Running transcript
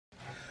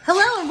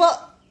Hello and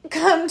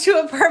welcome to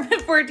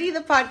Apartment 4D,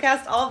 the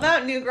podcast all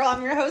about New Girl.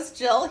 I'm your host,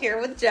 Jill,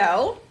 here with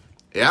Joe.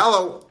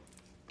 Hello.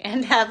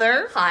 And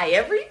Heather. Hi,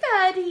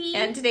 everybody.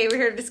 And today we're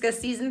here to discuss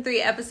Season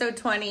 3, Episode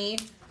 20.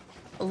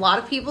 A lot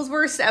of people's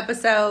worst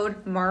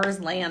episode, Mars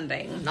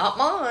Landing. Not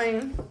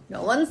mine.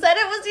 No one said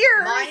it was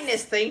yours. Mine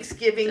is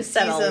Thanksgiving Just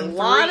said season a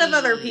lot 3. of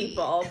other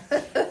people.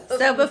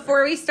 So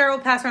before we start, we'll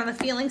pass around the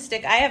feeling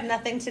stick. I have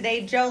nothing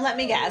today. Joe, let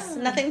me guess.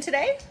 Nothing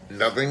today?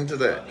 Nothing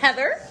today.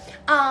 Heather?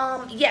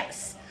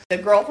 Yes. The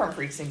girl from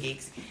Freaks and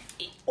Geeks,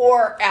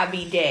 or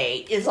Abby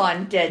Day, is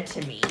on Dead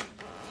to Me.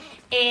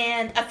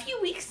 And a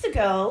few weeks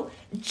ago,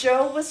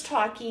 Joe was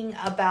talking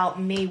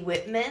about Mae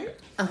Whitman.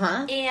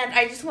 Uh-huh. And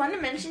I just want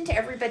to mention to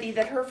everybody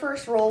that her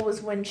first role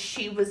was when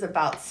she was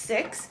about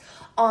 6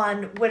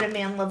 on When a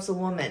Man Loves a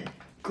Woman.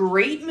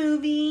 Great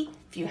movie.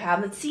 If you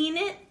haven't seen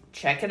it,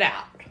 check it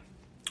out.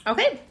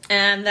 Okay,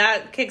 and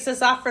that kicks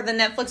us off for the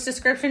Netflix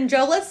description.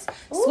 Joe, let's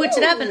switch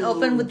it up and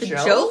open with the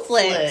Joe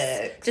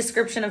Flix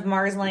description of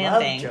Mars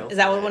Landing. Is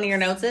that what one of your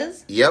notes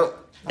is? Yep.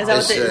 Is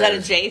that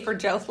a J for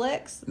Joe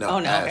Flix? No, oh,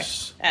 no,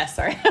 S. Okay. S,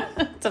 sorry.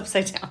 It's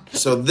upside down.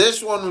 So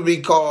this one would be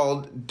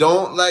called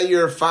Don't Let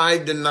Your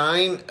 5 to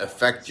 9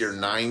 Affect Your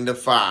 9 to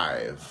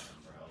 5.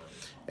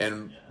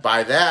 And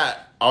by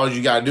that, all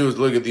you gotta do is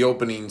look at the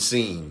opening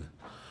scene.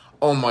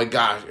 Oh my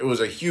gosh, it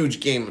was a huge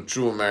game of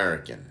True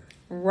American.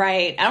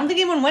 Right. I don't think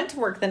anyone went to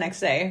work the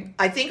next day.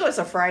 I think it was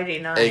a Friday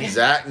night.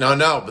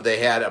 No, but they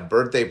had a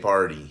birthday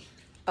party.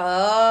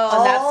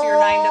 Oh, that's your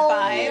 9 to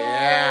 5?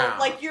 Yeah.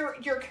 Like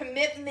your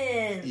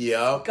commitment.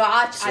 Yep.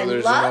 Gotcha. So I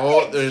there's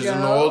love it, There's an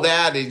Joe. old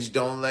adage,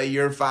 don't let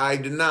your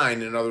 5 to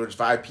 9, in other words,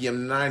 5 p.m.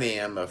 to 9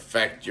 a.m.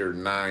 affect your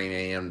 9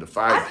 a.m. to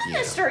 5 I'm p.m.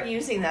 going to start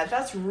using that.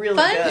 That's really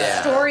Fun good.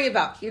 Yeah. story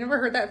about... You never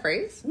heard that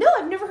phrase? No,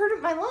 I've never heard it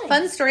in my life.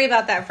 Fun story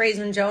about that phrase.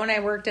 When Joe and I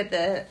worked at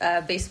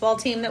the baseball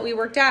team that we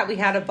worked at, we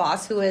had a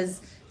boss who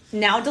was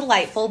now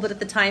delightful, but at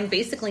the time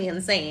basically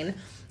insane.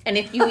 And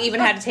if you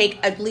even had to take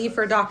a leave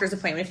for a doctor's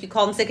appointment, if you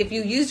called in sick, if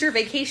you used your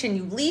vacation,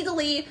 you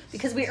legally,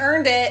 because we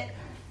earned it,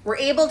 were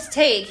able to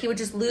take, he would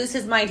just lose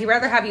his mind. He'd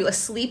rather have you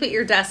asleep at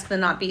your desk than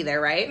not be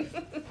there, right?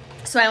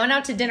 So I went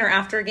out to dinner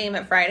after a game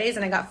at Fridays,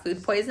 and I got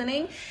food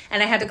poisoning,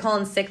 and I had to call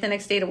in sick the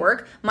next day to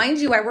work. Mind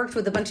you, I worked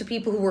with a bunch of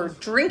people who were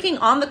drinking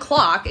on the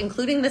clock,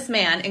 including this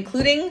man,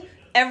 including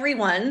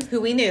everyone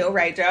who we knew,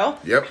 right, Joe?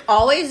 Yep.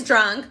 Always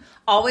drunk,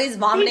 always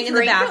vomiting in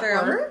the drink at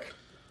bathroom. work?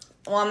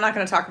 Well, I'm not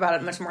going to talk about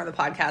it much more in the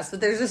podcast,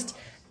 but there's just,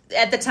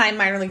 at the time,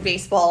 minor league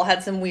baseball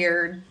had some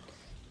weird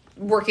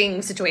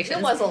working situations.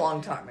 It was a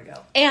long time ago.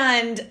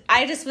 And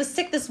I just was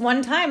sick this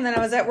one time. Then I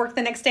was at work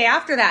the next day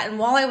after that. And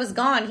while I was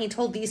gone, he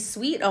told these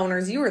suite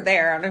owners, you were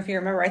there, I don't know if you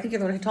remember, I think you're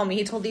the one who told me,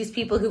 he told these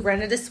people who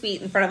rented a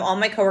suite in front of all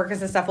my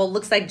coworkers and stuff, well, it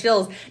looks like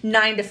Jill's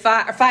 9 to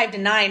 5, or 5 to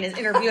 9 is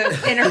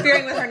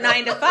interfering with her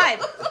 9 to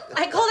 5.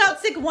 I called out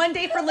sick one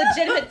day for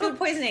legitimate food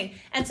poisoning.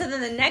 And so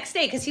then the next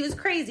day, because he was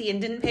crazy and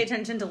didn't pay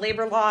attention to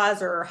labor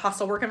laws or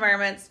hostile work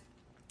environments,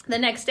 the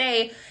next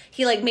day,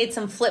 he made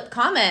some flip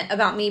comment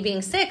about me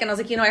being sick. And I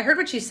was like, I heard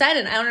what you said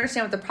and I don't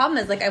understand what the problem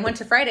is. I went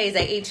to Fridays, I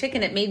ate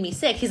chicken, it made me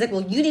sick. He's like,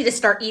 well, you need to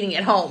start eating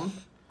at home.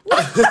 So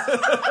now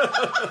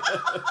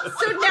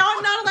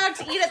I'm not allowed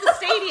to eat at the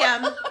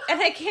stadium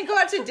and I can't go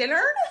out to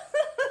dinner?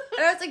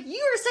 And I was like,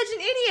 you are such an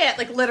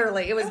idiot.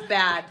 Literally, it was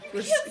bad. Do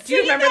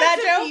you remember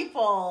that, Joe?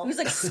 People. He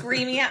was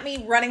screaming at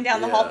me, running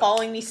down the hall,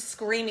 following me,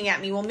 screaming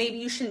at me. Well, maybe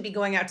you shouldn't be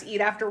going out to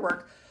eat after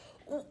work.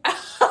 Well, I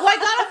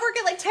got off work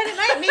at 10 at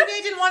night. Maybe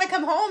I didn't want to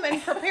come home and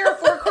prepare a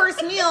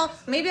 4-course meal.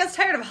 Maybe I was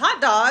tired of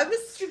hot dogs.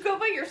 Did you go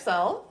by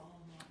yourself?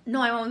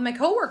 No, I went with my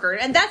coworker.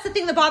 And that's the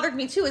thing that bothered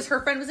me too, is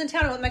her friend was in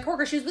town. I went with my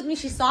coworker. She was with me.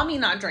 She saw me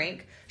not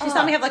drink. She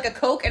saw me have a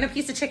Coke and a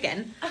piece of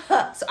chicken.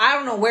 So I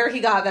don't know where he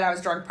got that I was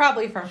drunk.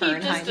 Probably from her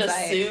in hindsight. He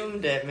just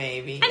assumed it,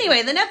 maybe.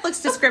 Anyway, the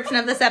Netflix description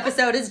of this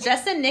episode is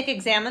Jess and Nick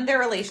examine their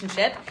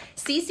relationship.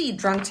 Cece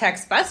drunk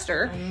text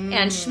Buster.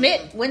 And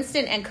Schmidt,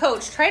 Winston, and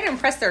Coach try to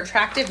impress their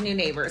attractive new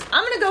neighbors.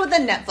 I'm going to go with the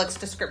Netflix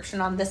description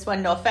on this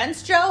one. No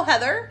offense, Joe,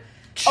 Heather.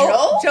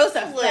 Joe's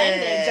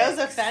offended. Joe's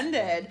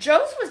offended.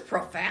 Joe's was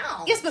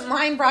profound. Yes, but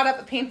mine brought up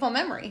a painful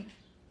memory.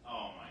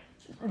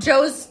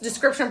 Joe's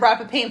description brought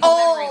up a painful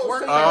memory. So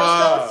Work you're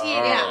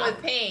associating Yeah. it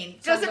with pain.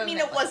 Doesn't mean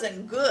it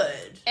wasn't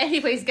good.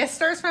 Anyways, guest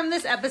stars from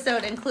this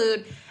episode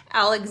include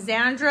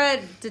Alexandra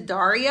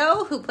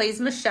Daddario, who plays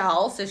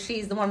Michelle. So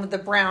she's the one with the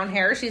brown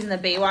hair. She's in the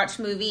Baywatch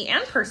movie.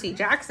 And Percy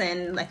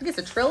Jackson. I think it's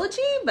a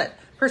trilogy, but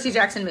Percy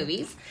Jackson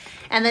movies.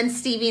 And then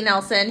Stevie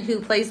Nelson,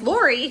 who plays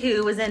Lori,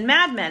 who was in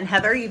Mad Men.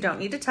 Heather, you don't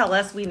need to tell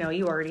us. We know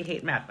you already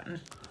hate Mad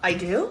Men. I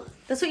do?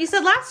 That's what you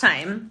said last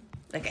time.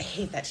 I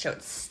hate that show.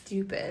 It's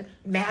stupid.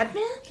 Mad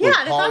Men? Yeah, With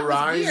and I Paul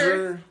thought it was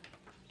weird.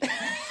 Reiser.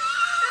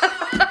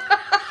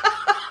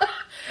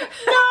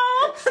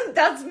 No,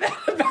 that's mad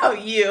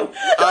about you.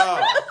 Oh.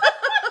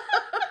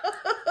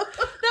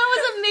 That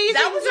was amazing,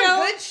 That was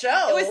Joe. a good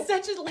show. It was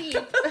such a leap.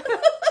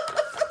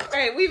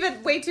 right, we've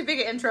had way too big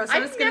an intro, so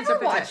I'm I've just going to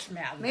never jump into watched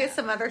Mad Men. Maybe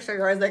some other show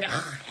where I was like,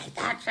 oh, I hate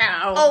that show.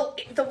 Oh,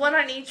 the one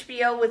on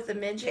HBO with the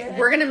midget?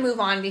 We're going to move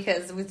on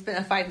because it's been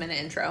a 5-minute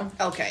intro.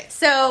 Okay.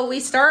 So we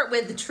start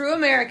with the True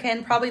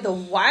American, probably the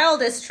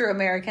wildest True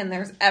American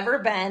there's ever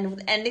been,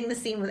 with ending the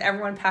scene with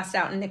everyone passed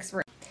out in Nick's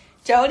room.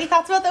 Joe, any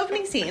thoughts about the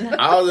opening scene?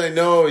 All I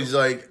know is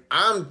like,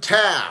 I'm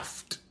Taft.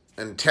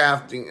 And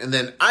tafting, and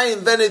then I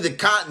invented the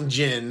cotton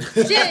gin.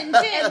 Gin.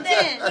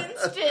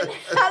 Winston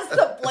has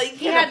the blanket.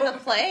 He had the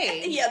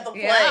plague. He had the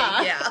plague,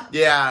 Yeah. yeah.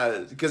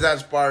 Yeah, because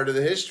that's part of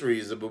the history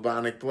is the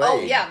bubonic plague.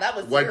 Oh, yeah, that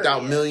was wiped out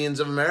serious. millions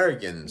of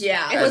Americans.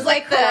 Yeah. It was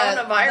like the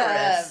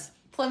coronavirus. the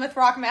Plymouth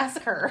Rock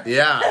Massacre.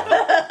 Yeah,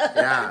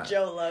 yeah.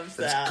 Joe loves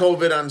It's that.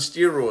 COVID on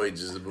steroids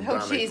is the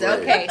bubonic Oh, jeez. plague.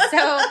 Okay.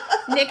 So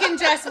Nick and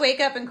Jess wake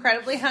up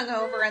incredibly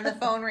hungover, and the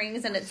phone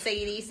rings, and it's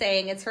Sadie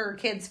saying it's her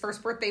kid's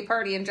first birthday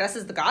party, and Jess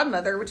is the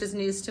godmother, which is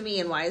news to me.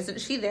 And why isn't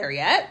she there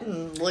yet?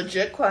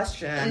 Legit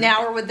question. And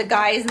now we're with the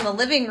guys in the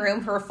living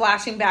room who are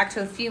flashing back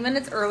to a few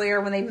minutes earlier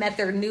when they met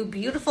their new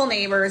beautiful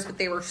neighbors, but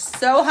they were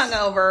so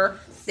hungover.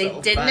 They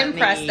So didn't funny.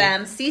 impress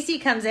them. Cece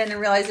comes in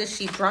and realizes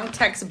she drunk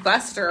texts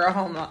Buster a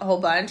whole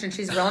bunch, and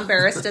she's real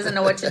embarrassed, doesn't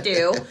know what to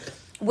do.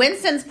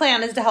 Winston's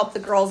plan is to help the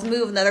girls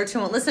move, and the other two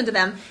won't listen to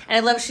them. And I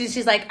love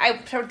she's like, I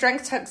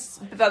drunk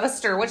text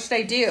Buster, what should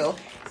I do?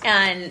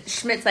 And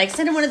Schmidt's like,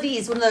 send him one of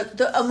these, one of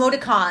the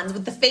emoticons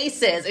with the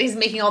faces. And he's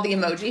making all the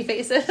emoji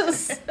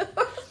faces.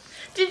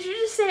 Did you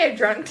just say a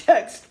drunk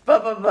text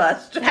Bubba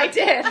Buster? I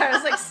did. I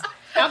was like,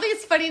 I don't think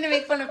it's funny to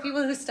make fun of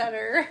people who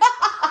stutter.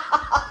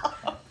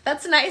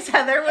 That's nice,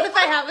 Heather. What if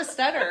I have a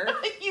stutter?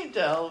 You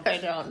don't. I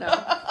don't know.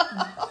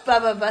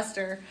 Bubba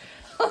Buster.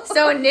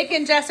 So Nick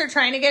and Jess are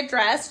trying to get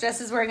dressed. Jess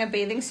is wearing a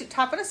bathing suit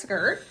top and a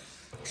skirt.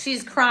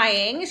 She's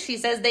crying. She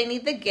says they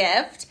need the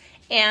gift.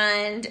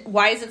 And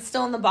why is it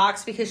still in the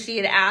box? Because she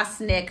had asked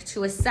Nick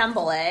to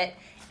assemble it.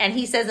 And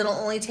he says it'll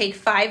only take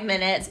 5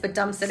 minutes, but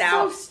dumps it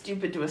out. So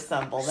stupid to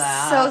assemble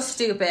that. So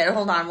stupid.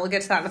 Hold on, we'll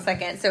get to that in a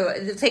second. So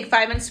it'll take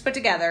 5 minutes to put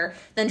together.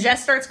 Then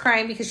Jess starts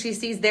crying because she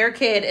sees their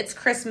kid. It's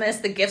Christmas.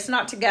 The gift's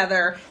not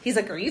together. He's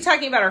like, are you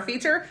talking about our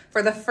future?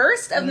 For the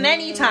first of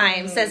many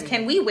times, says,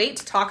 can we wait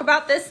to talk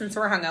about this since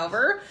we're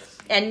hungover?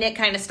 And Nick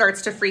kind of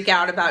starts to freak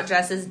out about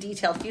Jess's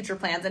detailed future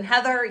plans. And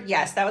Heather,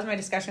 yes, that was my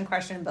discussion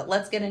question, but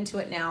let's get into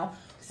it now.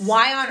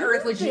 Why on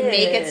earth would you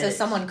make it so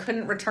someone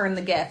couldn't return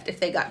the gift if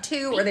they got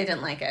two or they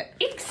didn't like it?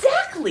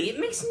 Exactly. It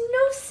makes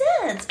no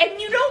sense.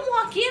 And you don't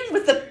walk in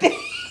with a big...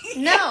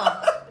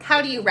 No.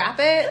 How do you wrap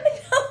it?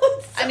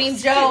 I I mean,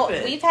 Joe,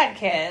 we've had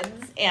kids,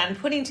 and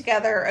putting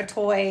together a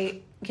toy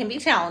can be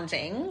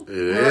challenging.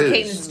 Remember is.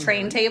 Caden's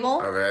train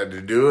table? I've had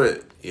to do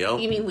it.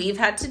 Yep. You mean we've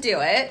had to do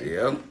it?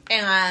 Yep.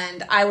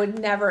 And I would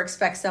never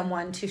expect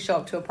someone to show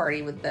up to a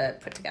party with the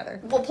put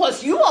together. Well,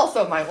 plus you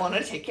also might want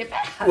to take it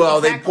back. Well,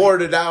 Exactly. they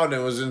poured it out, and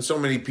it was in so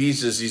many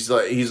pieces. He's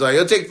like,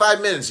 it'll take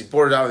 5 minutes. He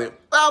poured it out. And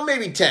well,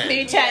 maybe 10.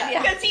 Maybe 10,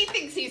 yeah. Because he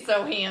thinks he's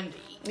so handy.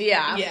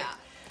 Yeah. Yeah.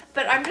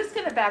 But I'm just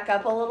going to back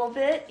up a little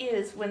bit,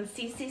 is when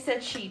Cece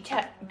said she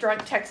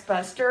drunk text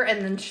Buster,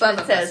 and then Schmidt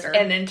Bubba says Buster.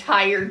 an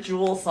entire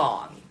Jewel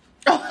song.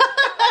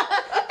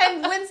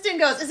 And Winston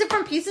goes, is it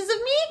from Pieces of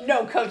Me?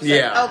 No, Coach said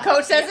Yeah. Oh,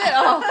 Coach says it?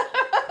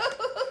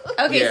 Oh.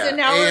 Okay, Yeah. so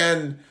now we're...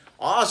 And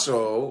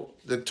also,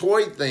 the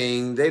toy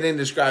thing, they didn't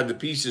describe the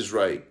pieces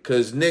right.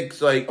 Because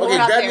Nick's like, We're okay,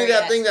 not grab there me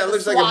that yet. thing that The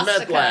looks like a meth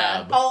swastika.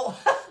 lab. Oh,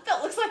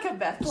 that looks like a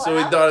meth lab. So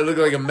he thought it looked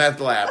like a meth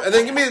lab. And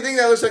then give me the thing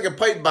that looks like a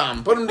pipe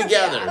bomb. Put them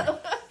together. And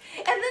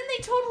then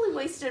they totally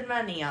wasted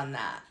money on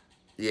that.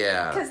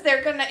 Yeah. Because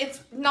it's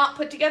not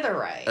put together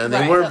right. And they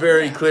Right. weren't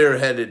very Yeah.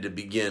 clear-headed to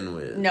begin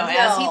with. No,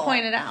 as he No.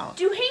 pointed out.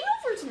 Do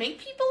hangovers make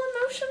people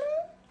emotional?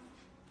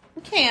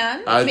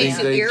 Can. I Makes think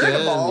it they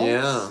irritable. can,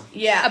 yeah.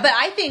 Yeah. But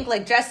I think,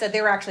 like Jess said,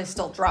 they were actually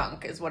still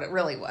drunk, is what it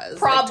really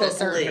was. like, to a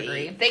certain Probably.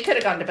 degree. They could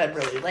have gone to bed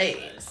really late.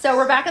 So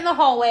we're back in the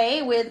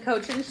hallway with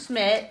Coach and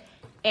Schmidt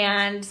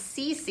and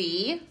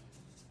Cece.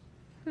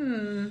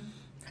 And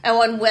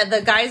when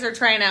the guys are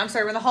trying to,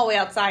 we're in the hallway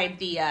outside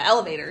the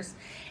elevators,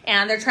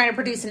 and they're trying to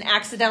produce an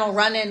accidental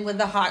run-in with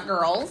the hot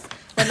girls.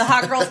 When the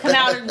hot girls come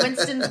out and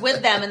Winston's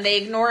with them, and they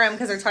ignore him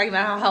because they're talking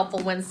about how helpful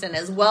Winston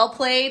is. Well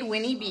played,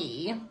 Winnie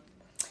B.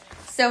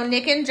 So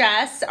Nick and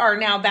Jess are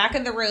now back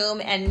in the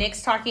room, and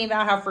Nick's talking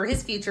about how for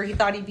his future he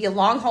thought he'd be a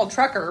long-haul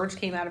trucker, which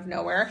came out of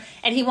nowhere,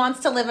 and he wants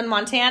to live in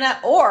Montana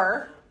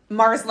or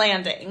Mars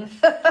Landing,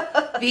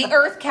 the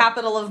Earth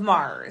capital of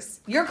Mars.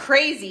 You're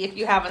crazy if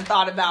you haven't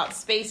thought about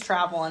space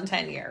travel in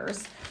 10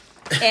 years.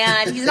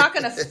 And he's not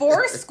going to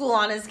force school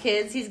on his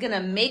kids. He's going to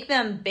make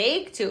them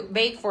bake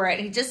for it.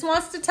 He just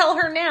wants to tell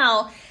her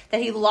now that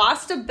he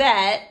lost a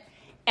bet.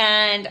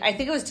 And I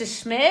think it was to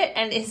Schmidt,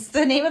 and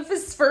the name of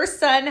his first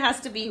son has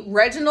to be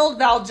Reginald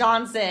Val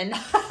Johnson,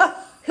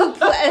 who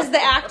is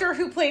the actor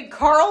who played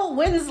Carl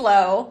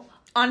Winslow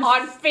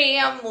on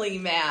Family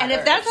Matters. And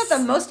if that's not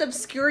the most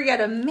obscure yet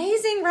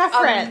amazing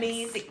reference.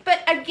 amazing.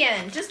 But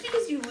again, just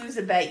because you lose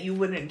a bet, you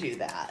wouldn't do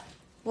that.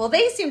 Well,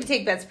 they seem to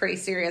take bets pretty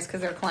serious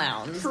because they're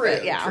clowns. True,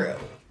 but yeah. true.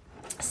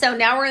 So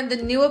now we're in the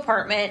new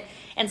apartment,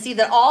 and see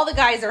that all the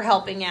guys are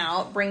helping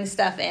out, bring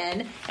stuff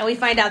in, and we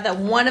find out that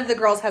one of the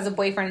girls has a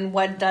boyfriend and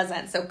one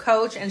doesn't. So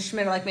Coach and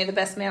Schmidt are like, may the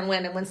best man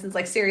win, and Winston's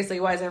like, seriously,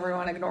 why is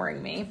everyone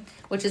ignoring me?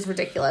 Which is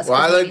ridiculous. Well,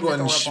 I 'cause like he's when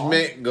adorable.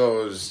 Schmidt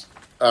goes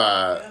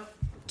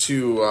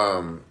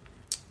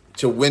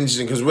to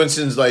Winston, because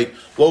Winston's like,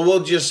 well,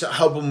 we'll just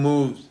help him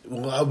move.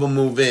 We'll help him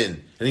move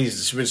in, and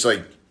Schmidt's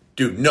like,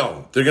 dude,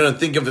 no, they're gonna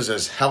think of us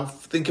as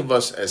helpful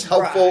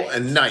Right.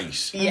 and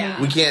nice. Yeah.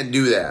 We can't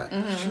do that.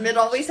 Schmidt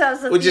always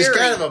has a Which is theory.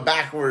 kind of a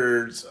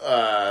backwards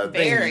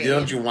Very. thing.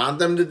 Don't you want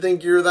them to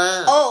think you're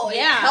that? Oh,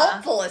 Yeah. yeah.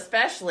 Helpful,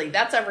 especially.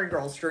 That's every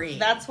girl's dream.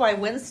 That's why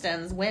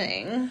Winston's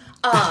winning.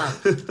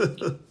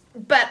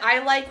 But I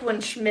like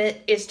when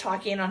Schmidt is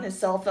talking on his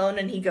cell phone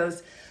and he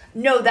goes,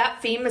 no,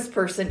 that famous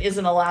person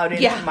isn't allowed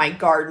into Yeah. my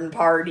garden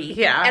party.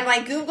 Yeah. And I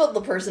Googled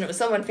the person. It was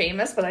someone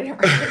famous, but I didn't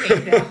write their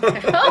name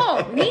down.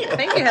 Oh, neat.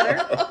 Thank you, Heather.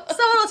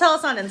 Someone will tell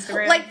us on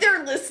Instagram. Like,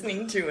 they're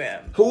listening to him.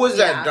 Who was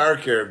Yeah. that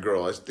dark-haired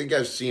girl? I think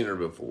I've seen her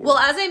before. Well,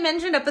 as I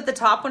mentioned up at the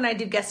top when I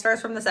did guest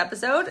stars from this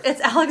episode,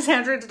 it's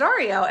Alexandra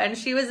Daddario, and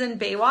she was in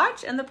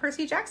Baywatch and the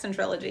Percy Jackson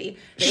trilogy.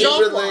 She's She-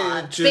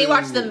 related to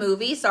Baywatch the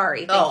movie,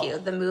 sorry, thank Oh. you,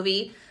 the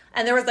movie.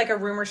 And there was like a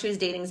rumor she was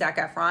dating Zac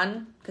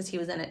Efron because he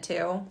was in it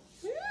too.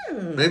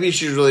 Maybe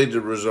she's related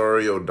to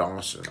Rosario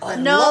Dawson. I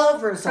No,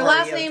 love her Rosario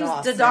last name's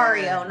Dawson.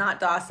 Daddario,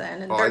 not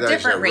Dawson, and Oh, I they're thought you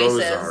different said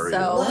races. Rosario.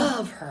 So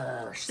Love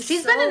her.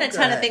 she's So been in a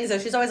ton of good. things though.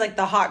 She's always like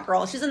the hot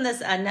girl. She's in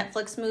this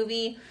Netflix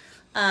movie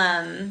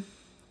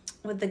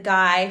with the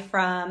guy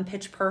from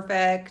Pitch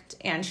Perfect,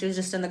 and she was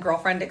just in the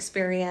Girlfriend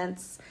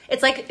Experience.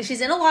 It's like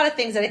she's in a lot of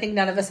things that I think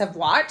none of us have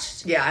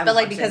watched. Yeah, I haven't but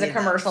like watched because any of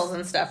of commercials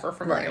and stuff, we're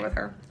familiar Right. with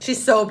her.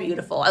 She's so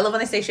beautiful. I love when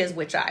they say she has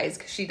witch eyes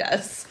because she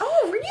does.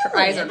 Oh, really? Her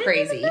eyes are I didn't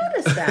crazy. even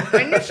notice that.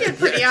 I knew she had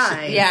pretty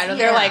eyes. Yeah, no,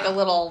 they're like a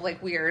little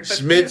like weird. But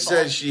Schmidt beautiful.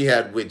 said she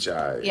had witch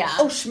eyes. Yeah.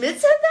 Oh, Schmidt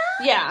said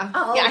that? Yeah.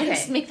 Oh, Yeah, I okay. didn't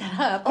just make that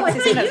up. Oh, I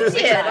It's thought just you witch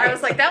did. I eyes.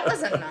 was like, that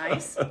wasn't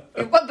nice.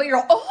 But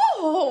you're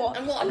oh.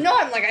 And well, no,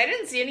 I'm like, I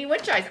didn't see any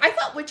witch eyes. I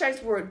thought witch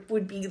eyes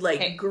would be like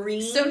Okay.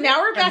 green. So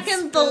now we're back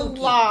and in the spooky.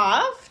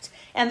 loft,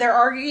 and they're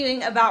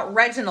arguing about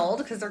Reginald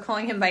because they're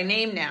calling him by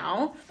name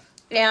now,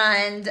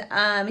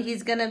 and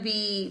he's gonna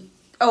be.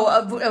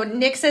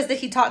 Nick says that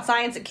he taught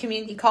science at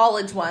community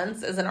college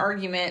once as an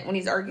argument when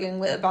he's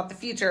arguing about the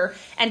future,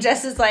 and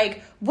Jess is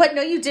like, "What?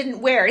 No, you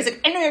didn't wear." He's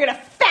like, "I know you're gonna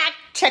fact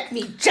check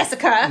me,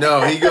 Jessica."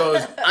 No, he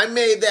goes, I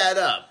made that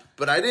up,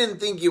 but I didn't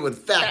think you would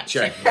fact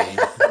check me.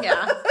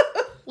 Yeah,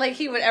 like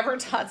he would ever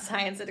taught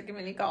science at a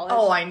community college.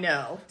 Oh, I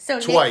know. so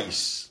Nick,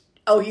 Twice.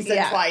 Oh, he said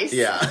Yeah. twice.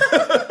 Yeah.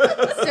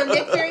 So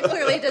Nick very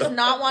clearly does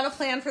not want to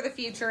plan for the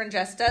future, and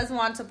Jess does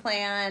want to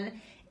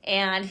plan.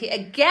 And he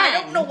again,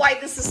 I don't know why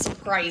this is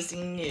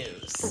surprising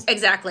news.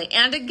 exactly.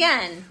 And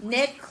again,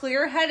 Nick,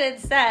 clear-headed,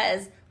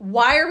 says,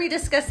 "Why are we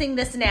discussing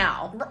this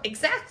now?"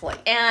 Exactly.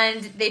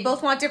 And they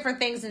both want different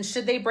things. And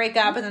should they break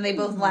up? And then they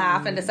both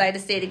laugh and decide to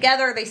stay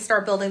together. They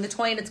start building the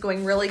toy, and it's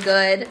going really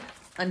good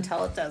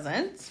until it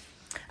doesn't.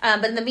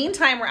 But in the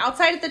meantime, we're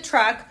outside of the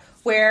truck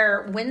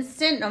where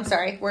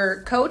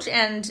where Coach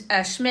and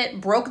Schmidt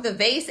broke the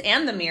vase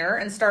and the mirror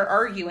and start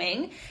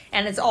arguing,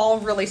 and it's all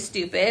really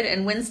stupid.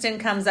 And Winston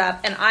comes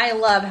up, and I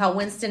love how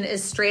Winston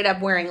is straight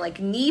up wearing like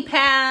knee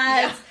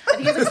pads. I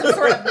think he has like some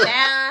sort of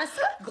mask,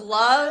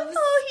 gloves.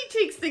 Oh, he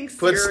takes things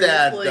Puts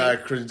that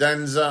seriously.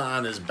 credenza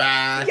on his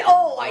back.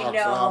 Oh, I walks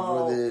off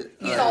know. with it.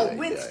 He's Oh, all my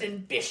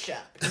Winston Bishop,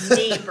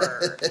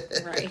 neighbor.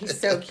 Right, he's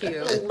so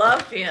cute.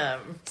 Love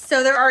him.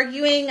 So they're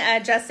arguing.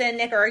 Jess and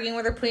Nick are arguing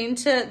where they're putting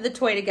the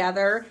toy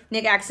together.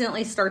 Nick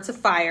accidentally starts a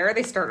fire.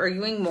 They start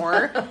arguing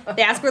more.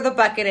 They ask where the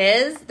bucket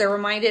is. They're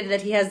reminded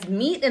that he has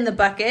meat in the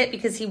bucket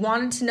because he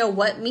wanted to know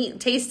what meat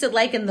tasted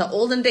like in the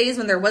olden days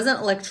when there wasn't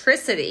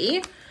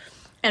electricity.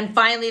 And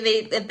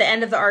finally, at the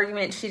end of the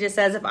argument, she just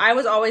says, "If I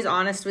was always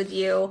honest with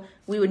you,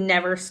 we would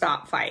never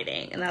stop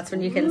fighting." And that's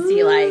when you can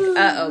see, like,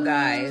 uh-oh,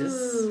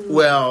 guys.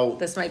 Well,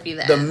 This might be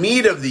the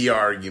meat of the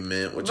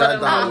argument, which I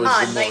thought was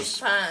the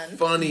nice most pun.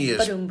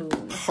 funniest Boom,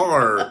 boom.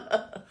 part,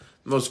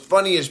 most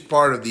funniest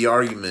part of the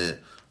argument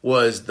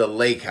was the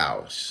lake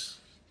house.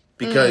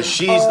 Because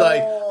she's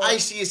like, I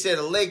see you said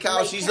a lake house.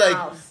 Lake She's like,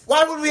 house.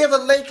 why would we have a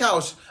lake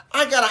house?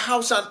 I got a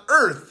house on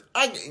Earth.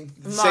 Saying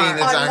it's On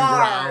on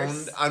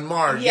Mars. ground. On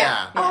Mars,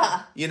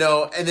 yeah. You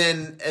know, and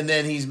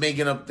then he's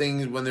making up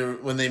things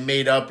when they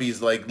made up,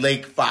 he's like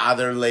Lake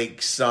Father,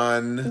 Lake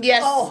Son.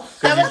 Yes, Oh,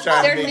 that he's was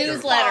trying to their make their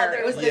newsletter.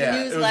 It was the Yeah,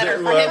 it was newsletter their-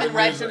 for him and well, the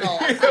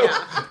Reginald. newsletter.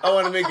 Yeah. I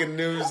want to make a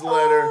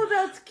newsletter. Oh,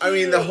 that's cute. I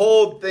mean, the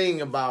whole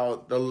thing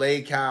about the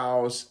lake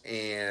house,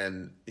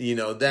 and you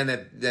know,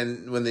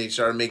 then when they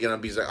started making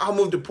up, he's like, "I'll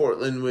move to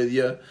Portland with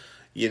you."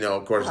 You know,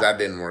 of course, that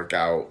didn't work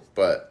out.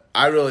 But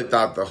I really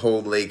thought the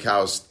whole lake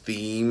house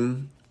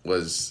theme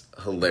was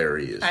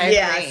hilarious. I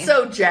Yeah, agree.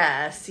 so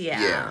Jess,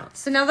 yeah.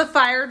 So now the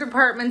fire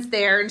department's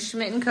there, and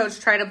Schmidt and Coach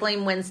try to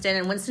blame Winston,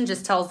 and Winston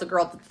just tells the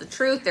girl the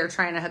truth. They're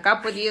trying to hook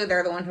up with you.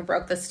 They're the one who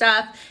broke the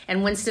stuff.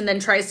 And Winston then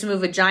tries to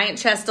move a giant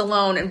chest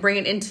alone and bring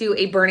it into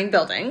a burning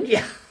building.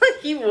 Yeah,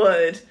 he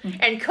would.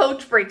 And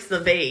Coach breaks the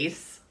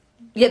vase.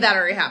 Yeah, that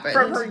already happened.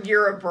 from her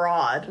year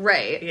abroad.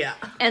 Right. Yeah.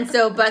 And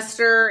so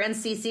Buster and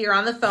Cece are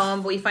on the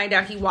phone, but we find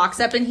out he walks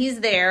up and he's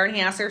there, and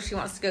he asks her if she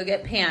wants to go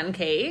get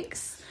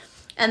pancakes.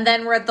 And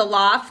then we're at the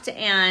loft,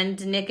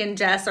 and Nick and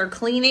Jess are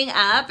cleaning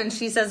up, and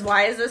she says,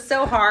 "Why is this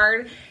so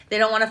hard?" They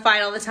don't want to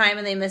fight all the time,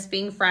 and they miss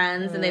being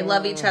friends, and they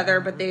love each other,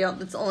 but they don't.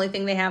 It's the only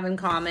thing they have in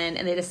common,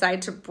 and they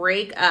decide to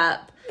break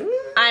up.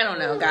 I don't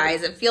know,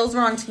 guys. It feels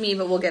wrong to me,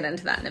 but we'll get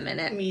into that in a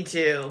minute. Me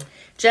too.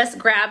 Jess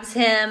grabs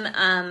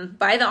him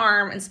by the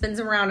arm and spins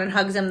him around and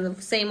hugs him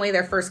the same way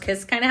their first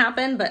kiss kind of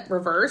happened, but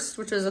reversed,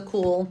 which was a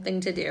cool thing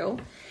to do.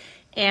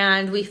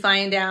 And we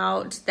find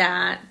out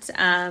that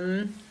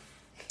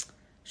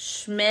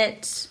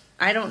Schmidt,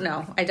 I don't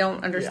know. I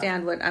don't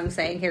understand what I'm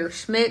saying here.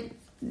 Schmidt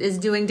is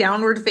doing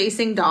downward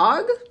facing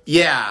dog.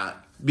 Yeah,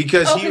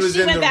 because he was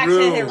she in went the back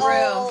room. to her room.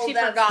 Oh, She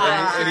that's forgot.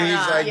 right. And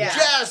he's like, Yeah.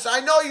 Jess, I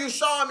know you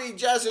saw me,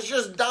 Jess. It's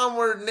just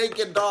downward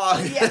naked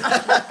dog. He's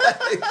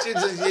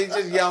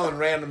just yelling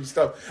random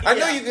stuff. I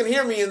know you can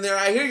hear me in there.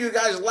 I hear you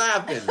guys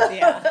laughing.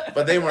 Yeah.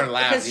 But they weren't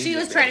laughing. Because she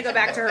was trying to go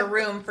back to her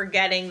room,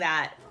 forgetting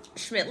that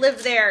Schmidt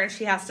lived there and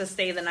she has to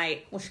stay the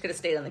night. Well, she could have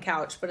stayed on the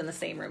couch, but in the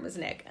same room as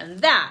Nick. And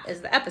that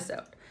is the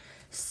episode.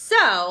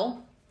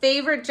 So,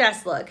 favorite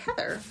Jess look,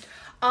 Heather.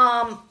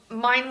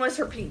 Mine was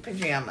her pink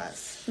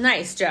pajamas.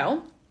 Nice,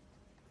 Joe.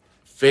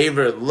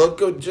 Favorite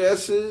look of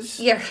Jess's?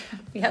 Yeah.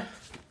 Yep.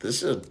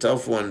 This is a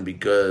tough one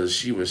because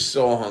she was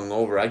so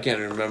hungover. I can't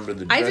remember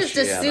the dress I just she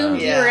had assumed on.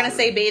 you Yeah. were going to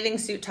say bathing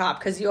suit top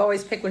because you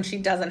always pick when she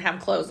doesn't have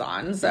clothes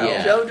on. So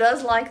Yeah. Joe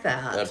does like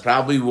that. That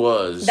probably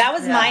was. that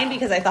was Yeah. mine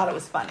because I thought it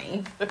was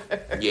funny.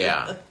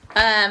 Yeah.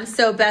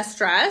 So best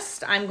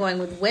dressed, I'm going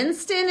with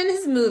Winston in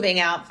his moving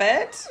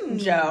outfit.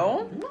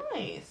 Joe.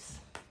 Nice.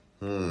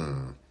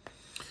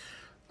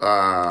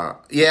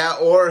 Yeah,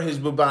 or his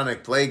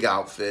bubonic plague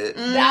outfit.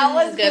 That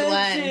was good good,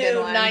 one, too. good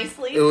one.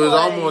 Nicely It was played,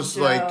 almost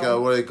Joe. like,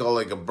 what do they call,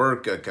 like a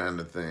burqa kind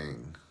of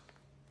thing.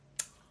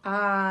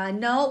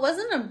 No, it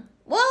wasn't a.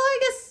 Well, I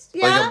guess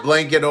yeah. Like a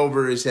blanket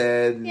over his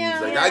head. And Yeah.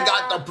 he's like, Yeah. I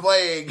got the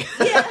plague.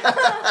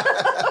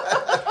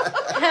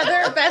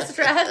 Heather, best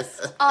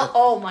dressed.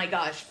 Oh my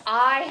gosh,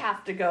 I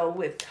have to go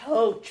with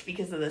Coach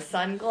because of the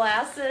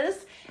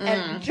sunglasses.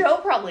 And Joe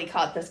probably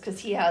caught this because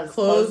he has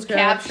closed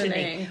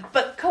captioning.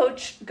 But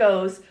Coach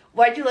goes,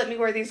 "Why'd you let me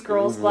wear these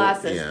girls'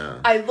 glasses? Yeah.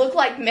 I look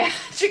like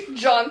Magic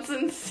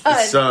Johnson's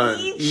son, Son,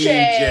 EJ.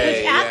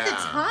 EJ. At the Yeah.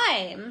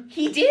 time.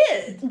 He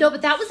did. No,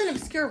 but that was an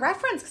obscure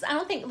reference because I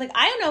don't think, like,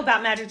 I don't know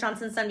about Magic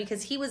Johnson's son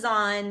because he was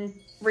on.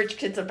 Rich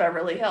Kids of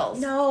Beverly Hills.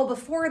 No,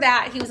 before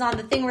that, he was on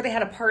the thing where they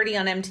had a party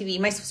on MTV,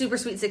 My Super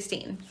Sweet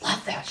 16.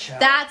 Love that show.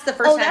 That's the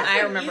first time that's I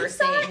when remember you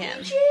saw seeing him.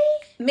 EJ?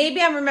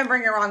 Maybe I'm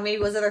remembering it wrong. Maybe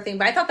it was other thing,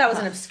 but I thought that was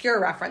an obscure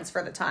reference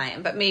for the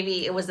time. But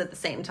maybe it was at the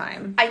same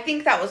time. I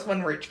think that was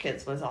when Rich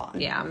Kids was on.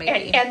 Yeah,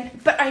 maybe.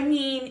 But I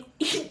mean,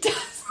 he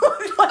does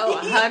look like Oh,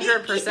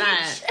 100%.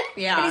 EJ.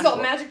 Yeah. And he's all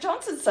Magic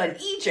Johnson's son,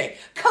 EJ.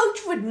 Coach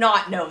would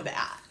not know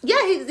that.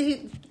 Yeah,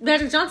 he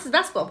Magic Johnson's a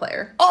basketball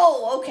player.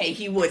 Oh, okay,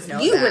 he would know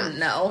You that. wouldn't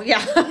know.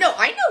 Yeah. No,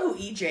 I know who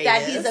EJ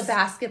That is. he's a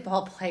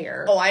basketball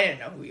player. Oh, I didn't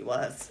know who he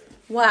was.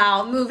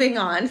 Wow, moving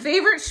on.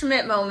 Favorite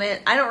Schmidt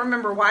moment. I don't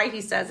remember why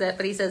he says it,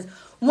 but he says,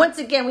 "Once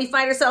again, we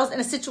find ourselves in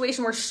a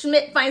situation where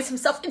Schmidt finds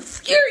himself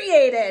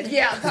infuriated."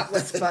 Yeah, that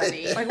was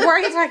funny. Like, why are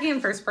you talking in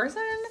first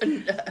person?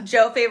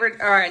 Joe, favorite,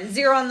 all right,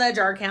 0 on the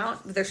jar count.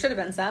 There should have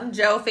been some.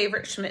 Joe,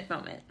 favorite Schmidt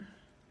moment.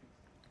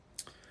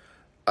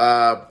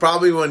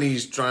 Probably when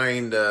he's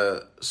trying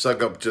to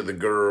suck up to the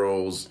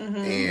girls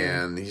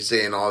and he's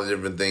saying all the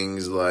different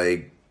things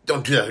like,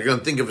 don't do that. They're going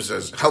to think of us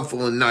as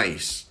helpful and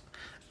nice.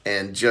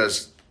 And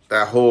just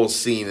that whole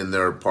scene in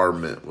their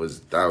apartment was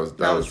pretty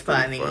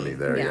funny. funny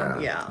there. Yeah.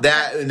 Yeah.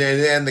 That and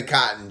then the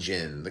cotton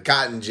gin. The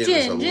cotton gin Gin,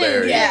 was gin,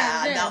 hilarious.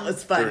 Yeah, Yeah. that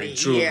was Very funny.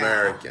 true yeah.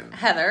 American.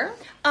 Heather.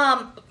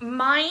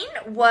 Mine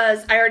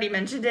was, I already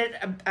mentioned it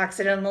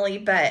accidentally,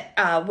 but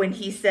when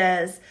he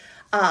says,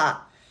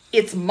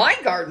 it's my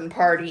garden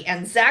party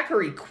and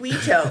Zachary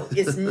Quito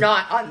is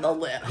not on the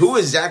list. Who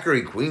is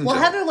Zachary Quinto? Well,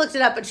 Heather looked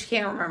it up, but she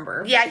can't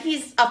remember. Yeah,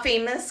 he's a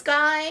famous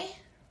guy.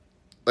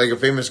 Like a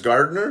famous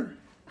gardener?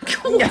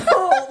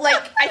 No,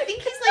 like, I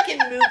think he's like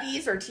in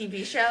movies or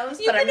TV shows,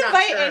 You but can I'm not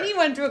invite sure.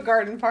 anyone to a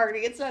garden party.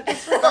 It's not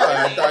just for Oh,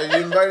 I thought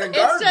you invited a It's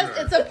gardener. just,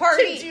 it's a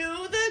party. To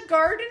do the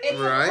gardening? It's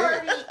Right.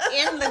 a party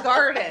in the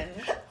garden.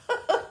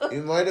 He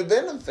might have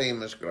been a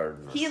famous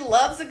gardener. He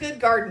loves a good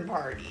garden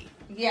party.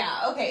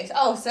 Yeah, okay.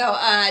 So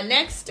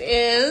next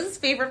is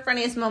favorite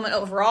funniest moment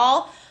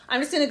overall. I'm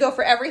just going to go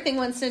for everything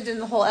Winston did in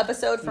the whole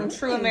episode, from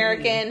True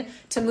American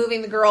to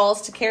moving the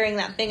girls to carrying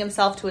that thing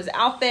himself to his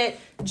outfit.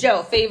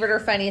 Joe, favorite or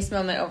funniest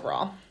moment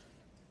overall?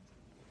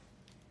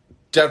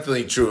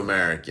 Definitely True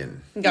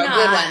American. Go, good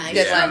one,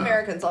 good True one.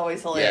 American's always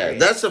Yeah,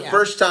 hilarious. that's the Yeah.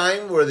 first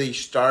time where they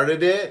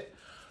started it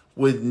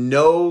with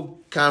no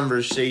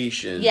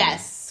conversation.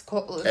 Yes.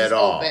 Just At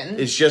all. open.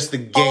 It's just the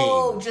game.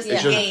 Oh, just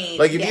It's the game,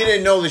 Like if yeah. you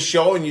didn't know the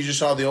show and you just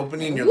saw the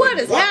opening, you're What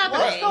like, is happening?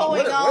 What's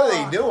going What on? are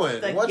they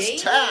doing? The What's game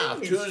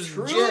Taft? is Who's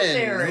True Jen?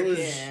 American.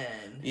 Who's,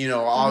 you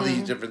know, all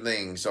these different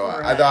things. So I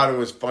Right. thought it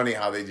was funny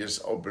how they just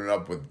opened it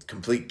up with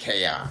complete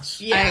chaos.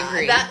 Yeah, I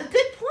agree.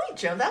 Good point,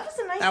 Joe. That was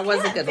a nice That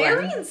was a good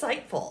Very one.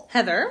 insightful.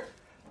 Heather?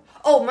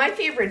 Oh, my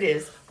favorite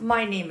is,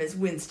 my name is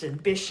Winston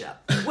Bishop.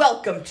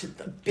 Welcome to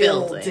the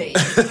building.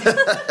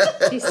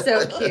 He's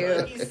so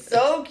cute. He's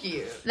so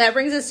cute. That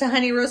brings us to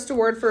Honey Roast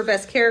Award for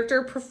Best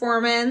Character,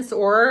 Performance,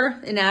 or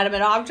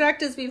Inanimate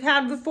Object, as we've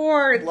had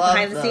before. Love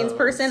Behind-the-scenes those.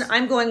 person.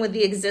 I'm going with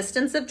The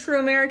Existence of True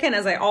American,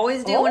 as I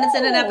always do when it's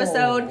in an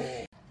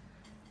episode.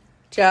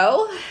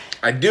 Joe?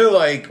 I do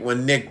like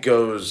when Nick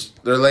goes,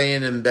 they're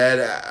laying in bed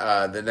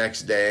the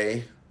next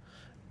day,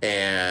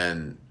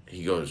 and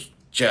he goes,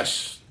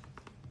 Jess,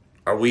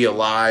 are we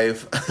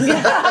alive?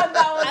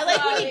 I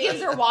like when he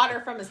gives her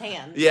water from his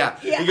hand. Yeah.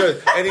 He goes,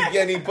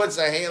 and he puts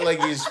a hand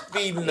like he's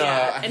feeding a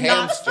And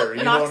knocks- hamster.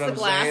 You know knocks what the I'm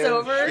glass saying?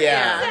 over.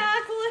 Yeah.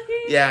 Exactly.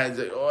 Yeah, he's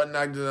like, oh, I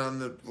knocked it on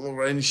the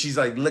floor. And she's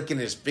like licking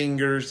his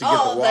fingers to get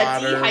Oh, the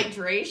water. the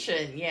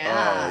dehydration.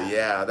 Yeah. Oh,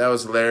 yeah, that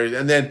was hilarious.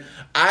 And then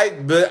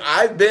I've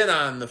been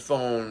on the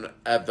phone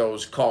at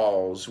those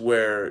calls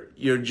where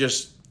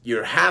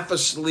you're half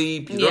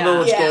asleep, you don't know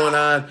what's Yeah. going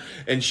on,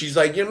 and she's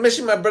like, you're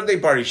missing my birthday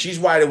party. She's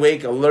wide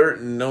awake, alert,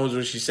 and knows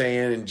what she's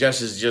saying, and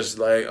Jess is just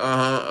like,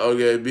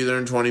 okay, be there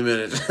in 20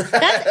 minutes.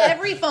 That's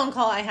every phone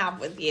call I have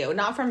with you.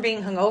 Not from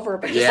being hungover,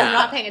 but just Yeah. from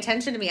not paying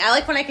attention to me. I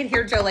like when I can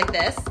hear Joe like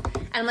this,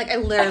 and like I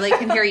literally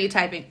can hear you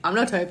typing. I'm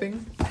not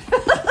typing.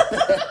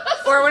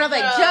 Or when I'm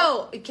like,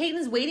 Joe,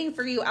 Caden's waiting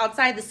for you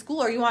outside the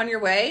school. Are you on your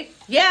way?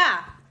 Yeah.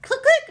 Click,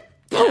 click.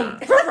 Boom.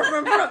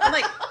 I'm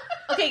like,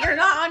 okay, you're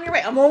not on your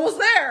way. I'm almost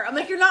there. I'm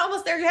like, you're not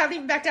almost there. You haven't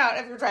even backed out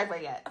of your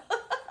driveway yet.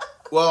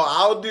 Well,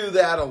 I'll do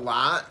that a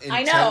lot.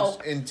 I know.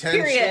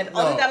 Period.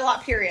 I'll do that a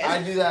lot, period.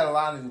 I do that a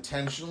lot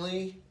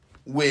intentionally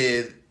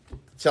with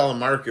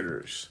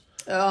telemarketers.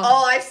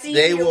 Oh, I've seen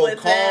They you will with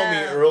call me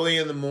them. early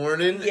in the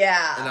morning.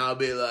 Yeah. And I'll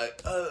be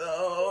like,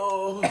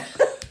 hello.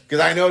 Because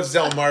I know it's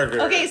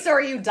telemarketer. Okay, so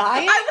are you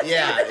dying?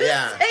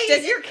 Yeah.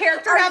 Does your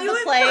character Are have you the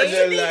in plague? And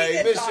person? they're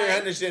like, Needing Mr. it,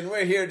 Henderson,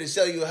 we're here to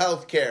sell you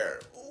health care.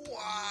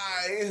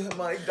 Why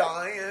am I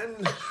dying?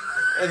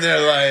 And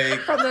they're like,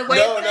 From the way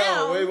no,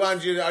 down. we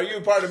want you to, are you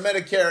part of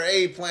Medicare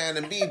A plan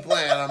and B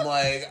plan? I'm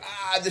like,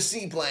 the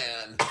C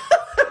plan.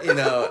 You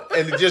know,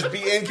 and to just be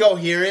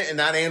incoherent and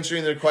not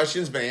answering their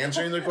questions, but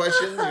answering their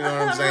questions. You know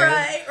what I'm saying?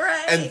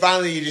 Right. And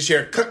finally, you just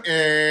hear,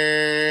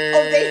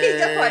 they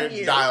hang up on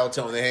you. Dial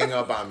tone. They hang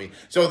up on me.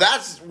 So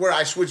that's where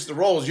I switch the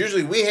roles.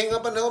 Usually, we hang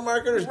up on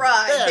telemarketers.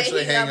 Right. They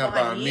actually hang up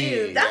on you.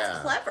 me. That's yeah.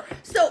 clever.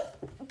 So,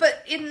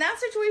 but in that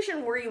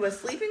situation, were you a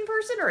sleeping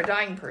person or a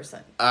dying person?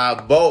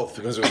 Both,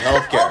 because it was Oh,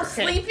 healthcare.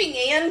 sleeping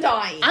and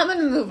dying. I'm going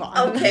to move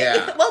on. Okay.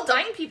 Yeah. Well,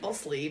 dying people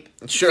sleep.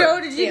 Sure.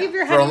 Joe, did you Yeah. give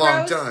your For a honey long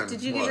roast? time.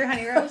 Did you give What? your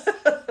honey roast?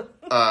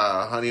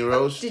 Honey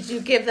roast. Did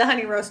you give the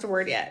honey roast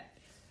award yet?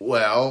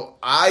 Well,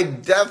 I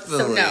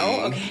definitely. So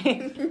no.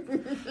 Okay.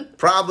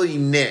 Probably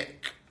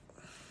Nick.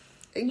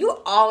 You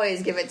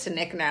always give it to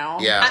Nick now.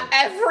 Yeah.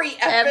 Every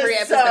episode. Every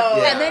episode.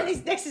 Yeah. And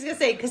then next he's going to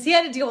say, because he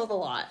had to deal with a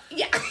lot.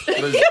 Yeah.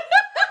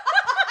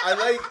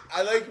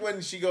 I like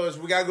when she goes,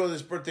 we gotta go to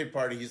this birthday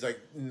party. He's like,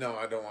 no,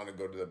 I don't want to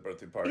go to the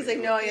birthday party. He's like,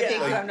 no, Yeah. thank you.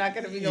 Like, I'm not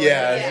going to be going.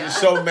 Yeah, there. he's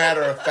so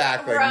matter of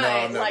fact. Like, right. no,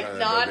 I'm not like, going to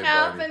not the birthday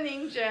party.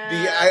 happening,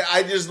 Jen.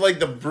 I just like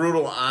the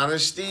brutal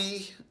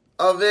honesty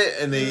of it,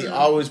 and they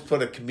always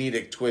put a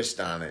comedic twist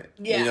on it.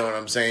 Yeah. You know what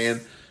I'm saying?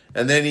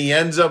 And then he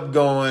ends up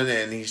going,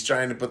 and he's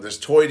trying to put this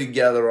toy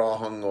together all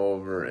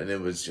hungover, and it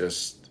was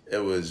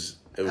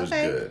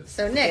Okay. good.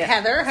 So Nick, Yeah.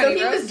 Heather, So honey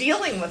he roast. was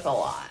dealing with a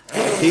lot.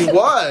 He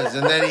was,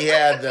 and then he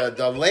had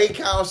the lake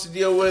house to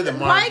deal with, and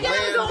My Mark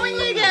God, going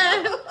Landing.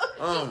 again.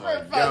 Oh my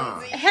Super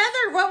god! funsy.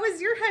 Heather, what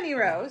was your honey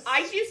roast?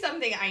 I do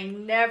something I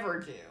never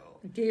do.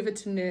 gave it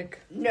to Nick.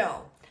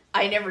 No,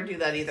 I never do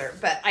that either.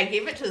 But I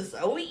gave it to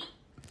Zoe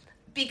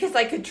because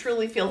I could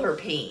truly feel her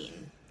pain.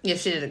 Yeah,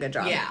 she did a good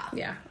job. Yeah.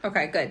 Yeah.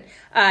 Okay, good.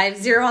 I have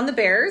 0 on the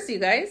Bears, you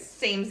guys.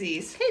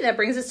 Samesies. Okay, that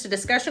brings us to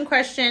discussion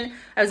question.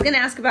 I was going to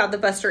ask about the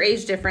Buster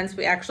age difference.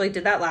 We actually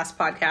did that last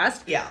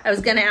podcast. Yeah. I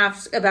was going to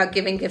ask about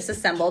giving gifts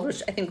assembled,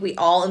 which I think we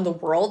all in the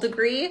world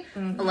agree,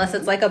 unless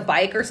it's like a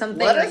bike or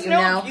something Let that us you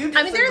know know. if you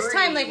I mean, there's disagree.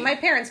 time, like my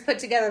parents put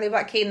together, they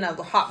bought Caden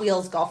a Hot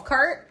Wheels golf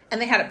cart, and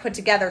they had it put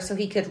together so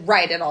he could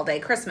ride it all day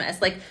Christmas.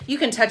 Like, you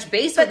can touch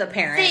base with a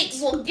parent.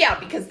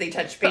 Because they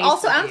touch base. But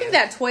also, with I don't you. think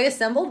that toy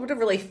assembled would have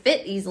really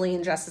fit easily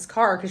in Jess's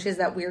car because she has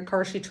that weird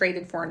car she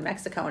traded for in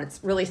Mexico, and it's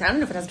really, I don't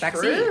know if it has a back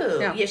seat. True.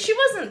 No. Yeah, she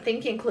wasn't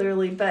thinking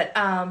clearly, but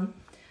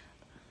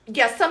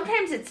yeah,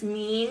 sometimes it's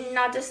mean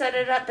not to set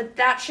it up, but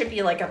that should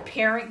be like a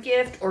parent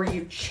gift, or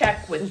you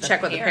check with the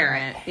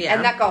parent, yeah.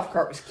 And that golf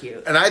cart was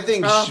cute. And I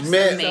think Oh,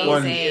 Schmidt,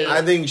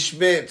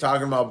 amazing.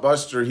 talking about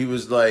Buster, he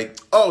was like,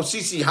 "Oh,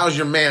 Cece, how's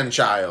your man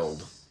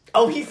child?"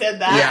 Oh, he said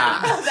that.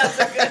 Yeah. That's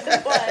a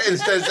good one.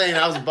 Instead of saying,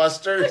 "How's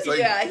Buster?" It's like,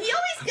 Yeah, he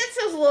always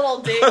gets his little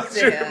digs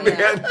 "How's your in.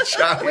 man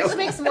child?" Which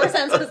makes more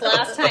sense because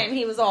last time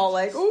he was all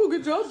like, "Oh,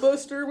 good job,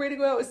 Buster! Way to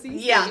go out with Cece."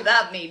 Yeah,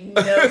 that made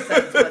no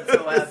sense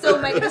whatsoever.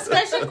 So my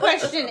discussion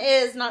question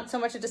is not so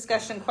much a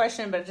discussion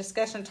question, but a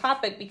discussion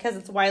topic because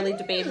it's widely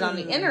debated on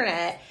the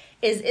internet.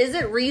 Is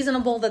it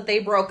reasonable that they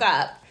broke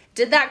up?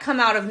 Did that come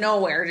out of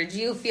nowhere? Did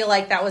you feel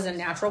like that was a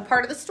natural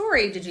part of the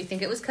story? Did you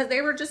think it was because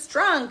they were just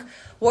drunk?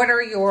 What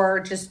are your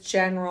just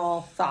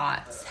general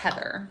thoughts,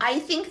 Heather? I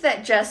think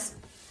that Jess,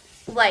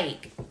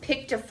 like,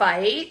 picked a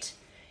fight,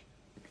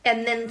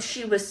 and then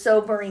she was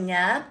sobering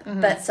up,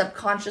 but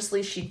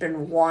subconsciously she'd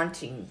been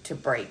wanting to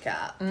break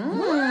up.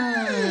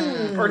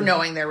 Or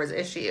knowing there was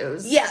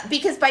issues. Yeah,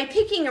 because by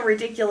picking a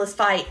ridiculous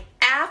fight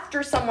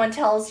after someone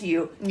tells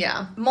you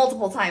Yeah.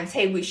 multiple times,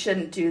 hey, we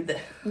shouldn't do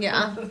this.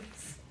 Yeah.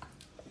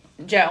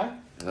 Joe?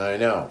 I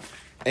know.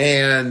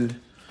 And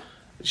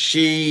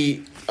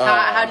she...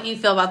 How do you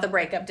feel about the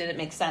breakup? Did it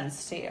make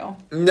sense to you?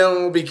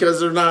 No, because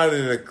they're not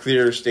in a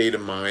clear state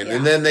of mind. Yeah.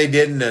 And then they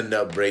didn't end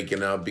up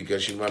breaking up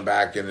because she went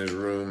back in his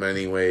room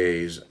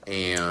anyways.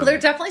 And Well, they're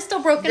definitely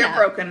still broken They're up.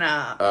 broken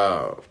up.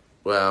 oh,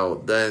 well,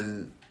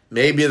 then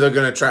maybe they're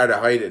going to try to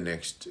hide it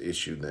next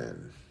issue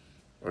then.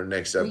 Or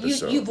next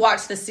episode. You've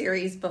watched the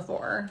series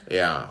before,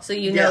 Yeah. so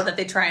you know Yeah. that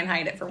they try and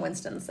hide it for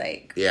Winston's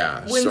sake.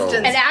 Yeah. Winston's- So,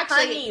 And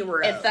actually, Honey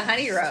roast. it's the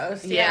honey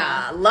roast.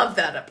 Yeah, love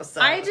that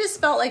episode. I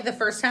just felt like the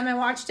first time I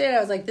watched it, I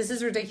was like, this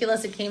is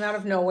ridiculous. It came out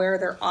of nowhere.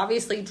 They're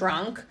obviously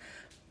drunk.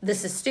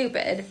 This is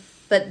stupid.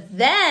 But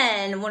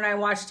then when I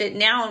watched it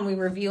now and we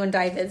review and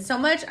dive in so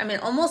much, I mean,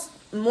 almost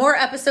more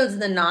episodes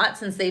than not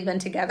since they've been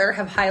together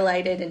have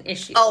highlighted an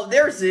issue. Oh,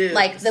 there's it.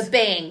 Like the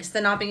banks,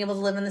 the not being able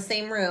to live in the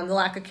same room, the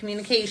lack of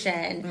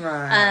communication.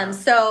 Right.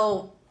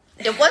 So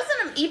It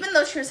wasn't, even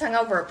though she was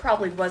hungover, it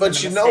probably wasn't but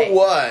a you mistake. know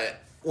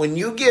what? When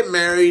you get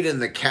married in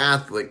the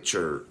Catholic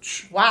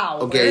Church, wow,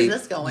 okay, where is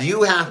this going?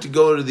 you have to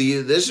go to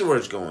this is where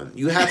it's going.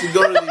 You have to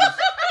go to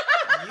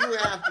these you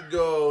have to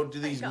go to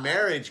these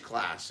marriage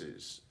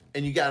classes.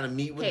 And you got to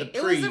meet with Okay, the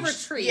it was priest.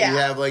 a retreat. You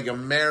have like a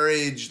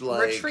marriage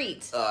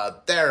Retreat.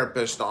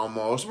 Therapist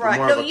almost, but Right.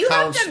 more No, of a you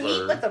have counselor. to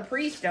meet with a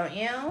priest, don't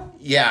you?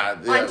 Yeah,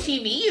 On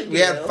TV, you do. we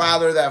had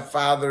Father.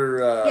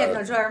 yeah,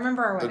 no, Joe, I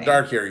remember our the wedding.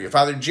 dark hair,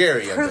 Father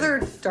Jerry. I think.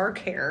 Further dark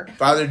hair.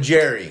 Father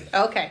Jerry.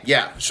 Okay.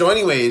 Yeah. So,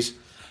 anyways,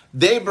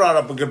 they brought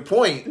up a good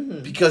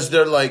point because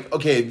they're like,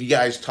 okay, have you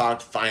guys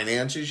talked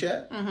finances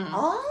yet?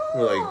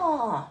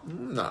 Oh.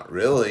 Not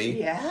really.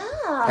 Yeah.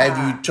 Have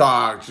you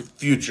talked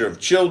future of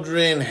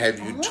children? Have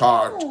you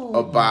talked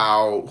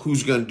about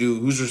who's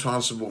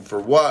responsible for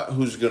what?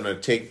 Who's going to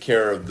take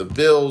care of the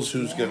bills?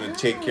 Who's going to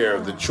take care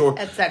of the chores?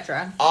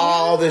 Etc.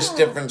 All this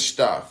different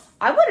stuff.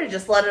 I would have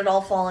just let it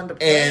all fall into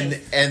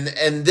place.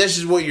 And this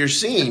is what you're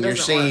seeing. You're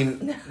doesn't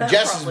seeing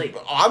Jess. Probably.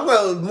 I'm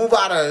going to move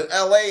out of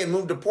LA and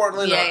move to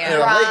Portland Yeah, in yeah. a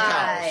lake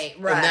Right, house,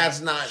 right. and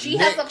that's not. She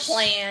Nick's. has a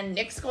plan.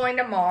 Nick's going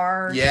to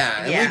Mars.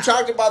 Yeah, and we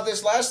talked about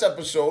this last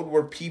episode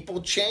where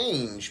people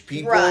change.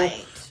 People,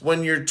 Right.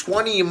 when you're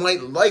 20, you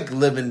might like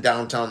living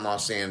downtown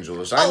Los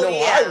Angeles. I Oh, know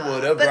yeah. I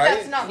would have, but right?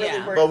 that's not really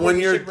Yeah. where. But when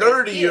you you're should raise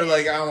 30, you're kids.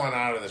 like, I want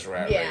out of this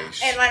rat yeah,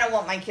 race. and I don't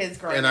want my kids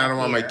growing. And I don't up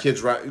want my here.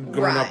 kids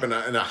growing up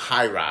Right. in a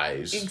high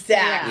rise. Exactly.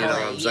 You know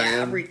what I'm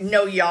saying?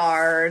 No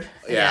yard.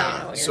 I know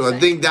Yeah, what so you're I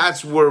think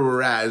that's where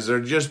we're at. Is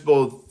they're just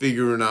both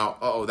figuring out.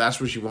 Oh,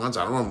 that's what she wants.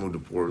 I don't want to move to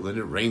Portland.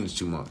 It rains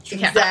too much.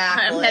 Yeah,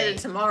 Exactly. I'm headed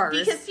to Mars.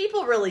 Because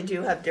people really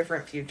do have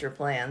different future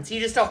plans. You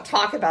just don't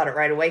talk about it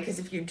right away because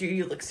if you do,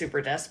 you look super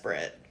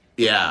desperate.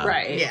 Yeah,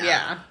 right. Yeah.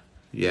 Yeah.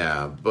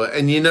 Yeah,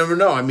 and you never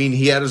know. I mean,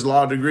 he had his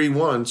law degree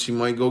once. He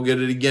might go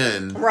get it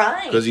again,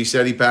 Right. Because he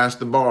said he passed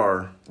the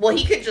bar. Well,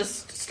 he could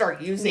just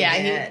start using Yeah,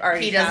 it. he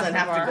already doesn't passed the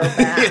have to bar.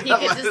 go back.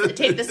 He could just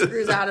take the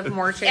screws out of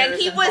more chairs.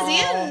 And he was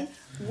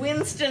in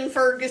Winston,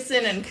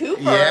 Ferguson, and Cooper.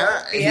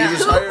 Yeah, he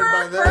was hired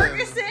by them.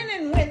 Ferguson,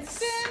 and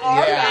Winston. Oh,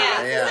 Yeah,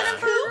 yeah. yeah. Winston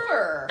and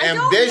Cooper. And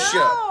don't Bishop.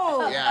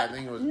 know. Yeah, I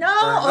think it was. No,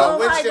 oh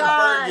my Winston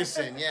God.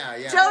 Ferguson. Yeah,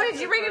 yeah. Joe, did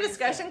you bring a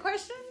discussion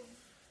question?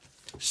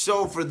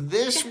 So for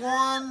this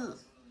one,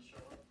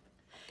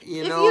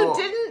 you If know, you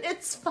didn't,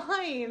 it's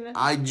fine.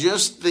 I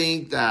just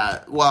think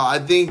that. Well, I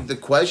think the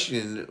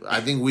question. I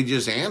think we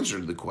just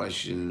answered the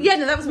question. Yeah,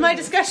 no, that was my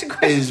discussion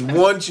question. Is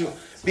once you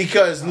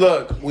because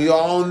look, we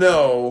all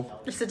know.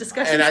 It's a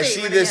discussion. And I see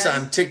statement this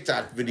again. on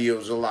TikTok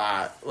videos a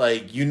lot.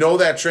 Like, you know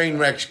that train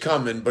wreck's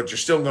coming, but you're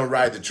still going to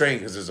ride the train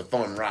because it's a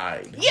fun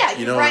ride. Yeah,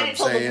 you know ride what it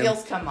until I'm the saying?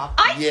 wheels come up.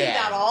 I do Yeah.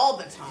 that all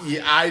the time.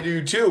 Yeah, I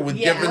do too. With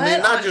Yeah. different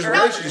things, not just Not with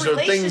relationships, or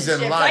things in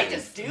relationships, life. I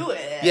just do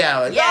it. Yeah,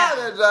 like,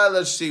 yeah.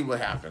 let's see what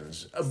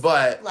happens.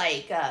 But,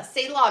 Like,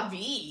 c'est la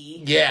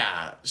vie.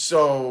 yeah.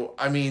 So,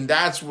 I mean,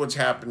 that's what's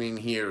happening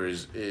here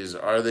is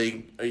are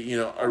they, you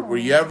know, were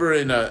you ever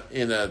in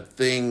a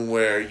thing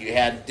where you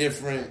had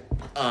different,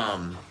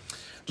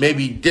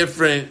 maybe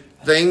different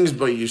things,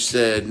 but you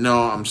said,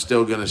 no, I'm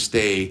still going to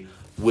stay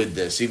with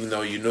this, even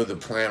though you know the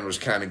plan was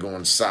kind of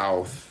going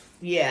south.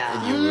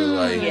 Yeah. You were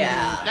like,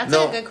 Yeah. That's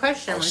No, a good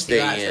question I'll once stay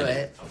you got in. to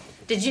it.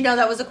 Did you know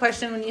that was a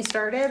question when you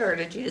started, or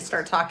did you just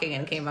start talking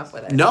and came up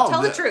with it? No,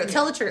 Tell the the- truth.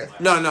 Tell the truth.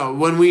 No.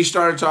 When we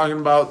started talking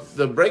about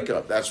the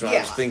breakup, that's when I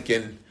was Yeah.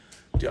 thinking,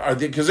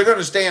 because they're going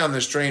to stay on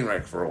this train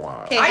wreck for a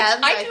while. Okay, I Hev,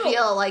 I do-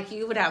 feel like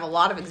you would have a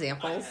lot of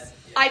examples.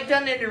 I've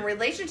done it in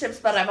relationships,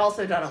 but I've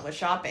also done it with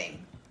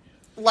shopping.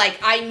 Like,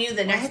 I knew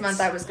the next What? month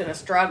I was going to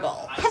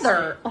struggle.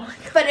 Heather. Oh my God.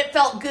 But it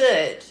felt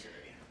good.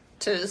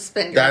 to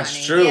spend your That's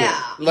money. true.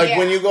 Yeah, Like yeah.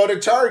 when you go to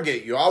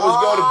Target, you always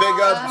go to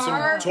pick up some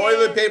Target.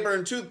 toilet paper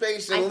and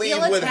toothpaste and I leave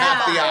feel with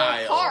half the attacked.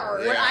 aisle.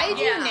 Card. What I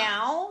do Yeah.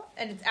 now,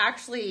 and it's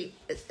actually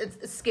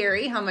it's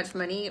scary how much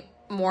money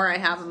more I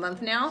have a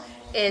month now,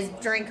 is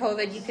during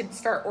COVID you could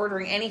start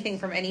ordering anything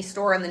from any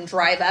store and then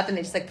drive up and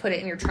they just like put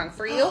it in your trunk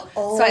for you.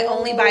 So I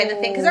only buy the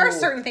thing because there are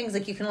certain things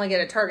like you can only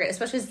get at Target,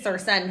 especially since our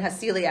son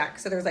has celiac.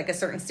 So there's like a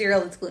certain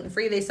cereal that's gluten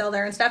free they sell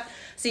there and stuff.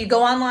 So you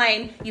go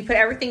online, you put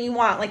everything you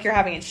want, like you're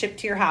having it shipped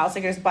to your house,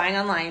 like you're just buying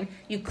online.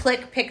 You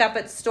click pick up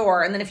at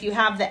store, and then if you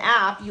have the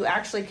app, you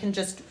actually can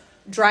just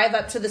drive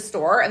up to the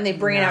store and they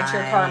bring it out to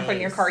your car and put it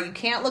in your car. You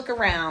can't look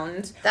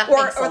around. That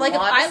or makes a like if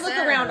lot I of look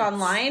sense. around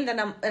online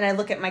and I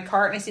look at my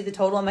cart and I see the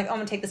total, I'm like, oh, I'm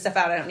gonna take this stuff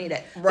out. I don't need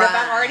it. But Right. if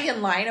I'm already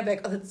in line, I'm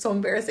like, oh, that's so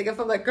embarrassing. If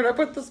I'm like, can I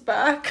put this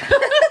back?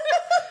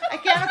 I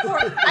can't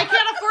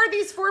afford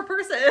these 4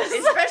 purses.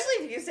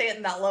 Especially if you say it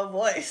in that low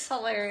voice.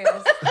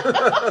 Hilarious.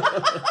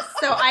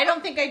 So I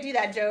don't think I do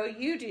that, Joe.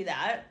 You do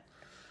that.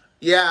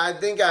 Yeah, I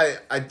think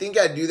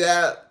I do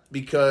that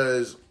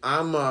because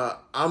I'm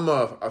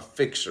a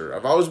fixer.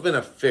 I've always been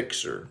a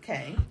fixer.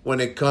 Okay.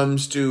 When it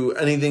comes to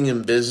anything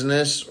in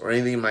business or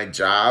anything in my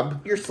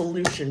job. Your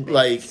solution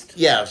based. Like,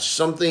 yeah, if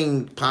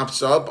something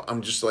pops up,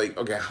 I'm just like,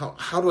 okay,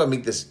 how do I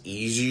make this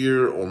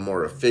easier or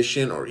more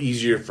efficient or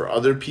easier for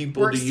other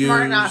people Work to use?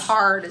 smart, not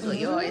hard, is what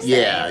you always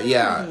say.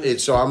 Yeah.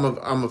 So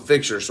I'm a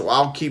fixer. So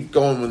I'll keep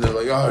going when they're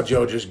like, oh,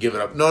 Joe, just give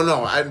it up.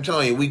 No, I'm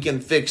telling you, we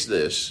can fix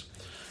this.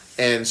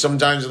 And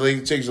sometimes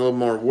it takes a little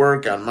more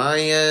work on my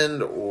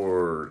end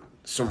or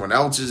someone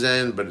else's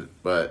end,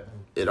 but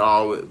it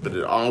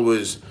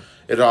always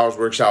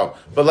works out.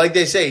 But like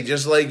they say,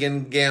 just like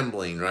in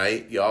gambling,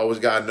 right? You always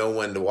gotta know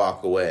when to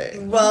walk away.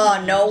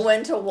 Well, know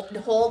when to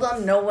hold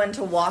them, know when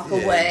to walk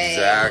away.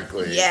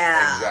 Exactly.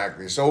 Yeah.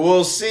 Exactly. So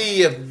we'll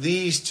see if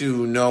these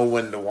two know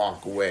when to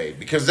walk away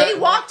because They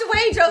walked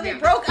away, Joe. They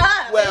broke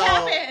up.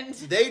 Well, It happened.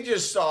 they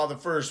just saw the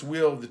first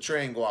wheel of the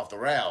train go off the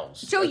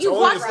rails. Joe, That's you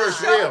only watched the first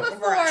the show wheel.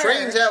 before.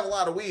 Trains have a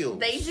lot of wheels.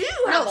 They do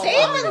have No, a they've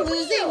lot been of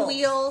losing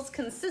wheels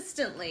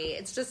consistently.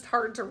 It's just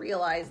hard to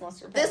realize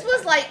unless you're. This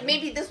was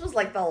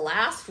like the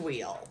last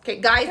wheel. Okay,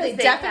 guys, they Because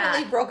they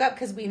definitely had- broke up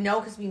because we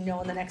know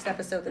in the next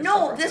episode. they're still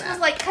No, broken this up. was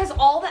like because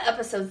all the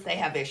episodes they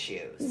have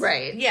issues.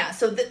 Right. Yeah.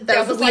 So that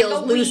was was the like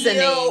wheels a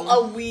loosening.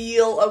 a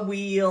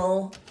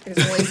wheel. There's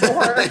only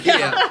 4.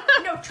 Yeah.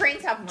 No,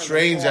 trains have more than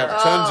Trains have 4.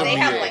 tons of They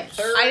wheels. have like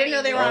 30. I didn't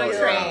know they were on a Oh,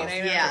 train. yeah. I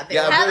know. Yeah, they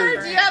Yeah, were Heather,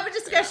 but- do you have a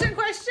discussion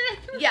question?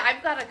 Yeah,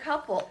 I've got a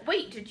couple.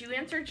 Wait, did you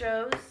answer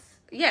Joe's?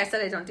 Yeah, I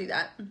said I don't do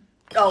that.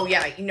 Oh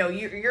yeah,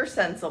 you're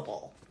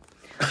sensible.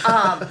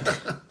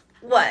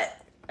 What?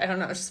 I don't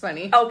know. It's just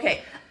funny.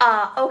 Okay.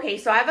 Okay.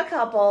 So I have a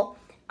couple.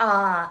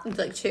 It's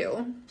like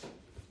 2.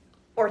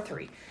 Or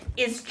 3.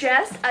 Is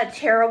Jess a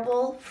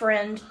terrible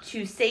friend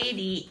to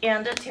Sadie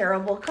and a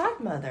terrible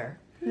godmother?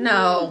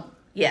 No,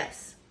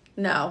 Yes.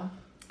 no.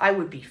 I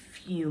would be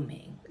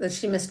fuming. That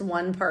she missed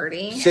one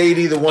party.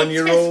 Sadie, the It's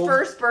 1-year-old. his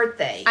first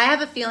birthday. I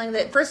have a feeling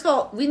that, first of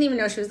all, we didn't even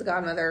know she was the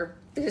godmother.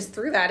 They just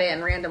threw that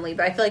in randomly.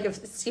 But I feel like if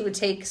she would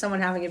take someone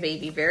having a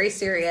baby very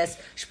serious,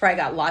 she probably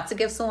got lots of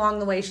gifts along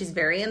the way. She's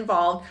very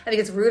involved. I think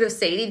it's rude of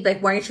Sadie.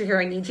 Like, why aren't you here?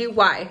 I need you.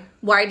 Why?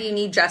 Why do you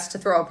need Jess to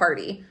throw a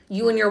party?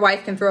 You and your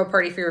wife can throw a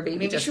party for your baby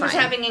Maybe just she was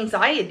fine. having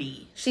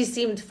anxiety. She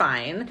seemed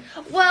fine.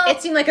 Well,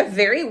 It seemed like a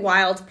very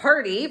wild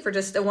party for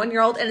just a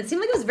 1-year-old. And it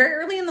seemed like it was very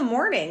early in the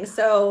morning.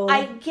 So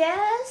I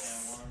guess.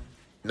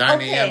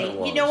 9 a.m. it Okay,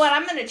 was. you know what?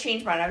 I'm going to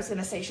change mine. I was going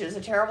to say she was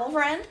a terrible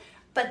friend,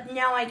 but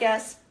now I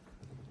guess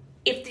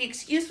if the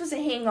excuse was a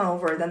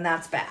hangover, then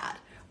that's bad.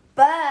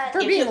 But for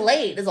if being it-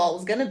 late is all it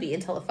was going to be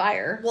until the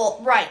fire. well,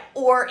 right.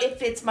 Or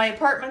if it's my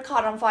apartment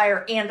caught on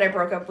fire and I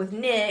broke up with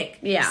Nick,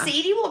 Yeah.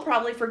 Sadie will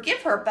probably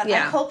forgive her, but I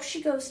Yeah. hope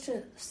she goes to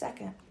the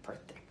second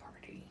birthday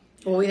party.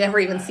 Well, we never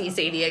even see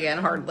Sadie again,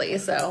 hardly.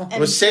 So And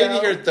Was Sadie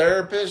so- your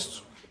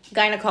therapist?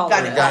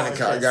 gynecologist.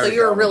 Gynecologist. So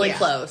you were really Yeah.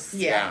 close.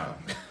 Yeah.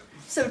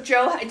 So,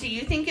 Joe, do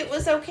you think it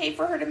was okay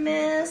for her to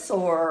miss,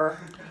 or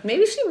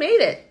Maybe she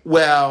made it.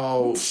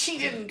 Well, she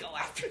didn't go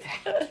after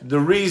that? the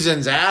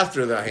reasons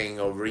after the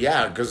hangover,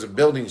 yeah, because the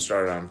building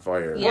started on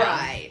fire. Yeah.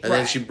 Right. And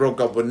then she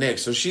broke up with Nick.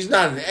 So she's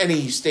not in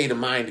any state of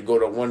mind to go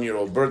to a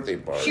 1-year-old birthday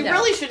party. She No.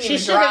 really shouldn't She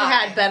even should have drive.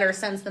 had better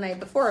sense the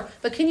night before.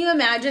 But can you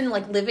imagine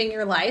like living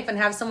your life and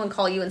have someone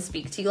call you and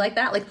speak to you like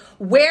that? Like,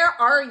 where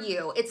are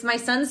you? It's my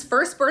son's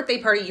first birthday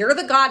party. You're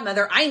the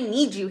godmother. I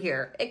need you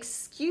here.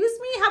 Excuse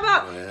me? How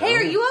about, Well. hey,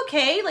 are you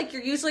okay? Like,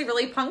 you're usually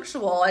really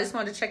punctual. I just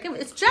wanted to check in.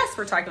 It's Jess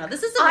we're talking about.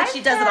 This isn't like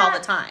she does it all the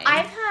time. I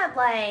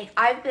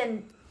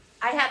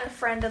had a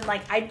friend and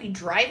like I'd be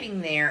driving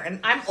there and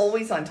I'm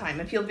always on time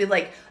and he'll be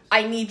like,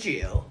 I need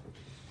you.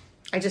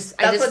 That's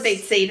what they'd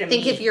say to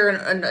think me. if you're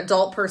an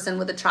adult person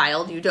with a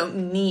child, you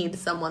don't need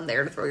someone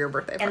there to throw your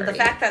birthday party. And the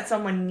fact that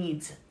someone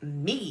needs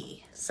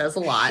me says a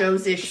lot.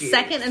 shows issues.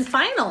 Second and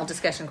final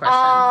discussion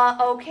question.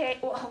 Okay.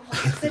 Well,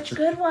 such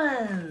good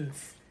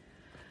ones.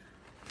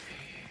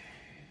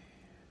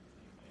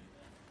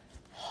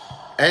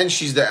 And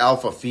she's the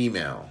alpha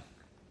female.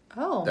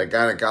 Oh. That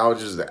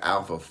gynecologist is the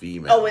alpha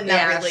female. Oh, in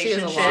that Yeah, she is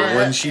a relationship. lot.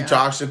 When she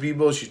talks to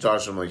people, she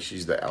talks to them like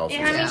she's the alpha.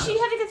 Yeah, I mean, Yeah. she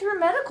had to get through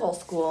medical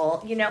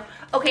school, you know.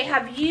 Okay,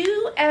 have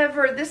you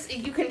ever, this,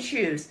 you can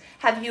choose,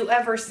 have you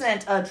ever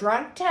sent a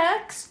drunk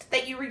text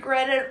that you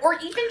regretted, or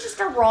even just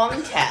a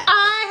wrong text?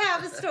 I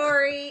have a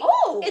story.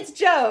 Oh. It's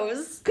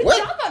Joe's. Good What?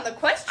 job on the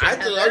question, I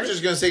thought I Heather. was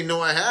just gonna say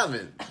no, I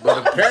haven't,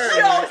 but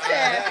apparently I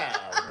have.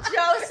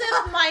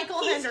 Joseph Michael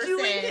He's Henderson.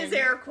 doing his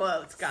air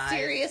quotes, guys.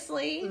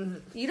 Seriously?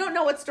 You don't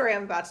know what story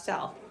I'm about to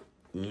tell.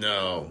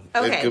 No,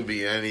 Okay. it could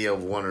be any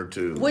of one or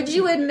two. Would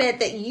you admit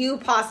that you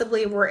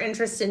possibly were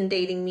interested in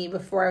dating me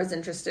before I was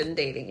interested in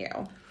dating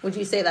you? Would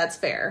you say that's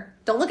fair?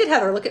 Don't look at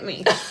Heather, look at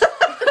me.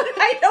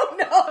 I don't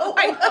know.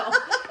 I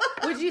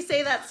know. Would you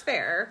say that's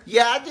fair?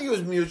 Yeah, I think it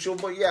was mutual,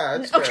 but yeah,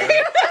 it's fair.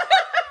 Okay.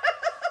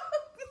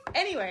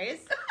 Anyways,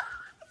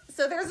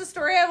 so there's a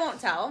story I won't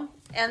tell.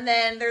 And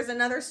then there's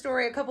another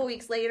story a couple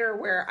weeks later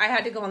where I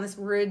had to go on this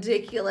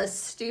ridiculous,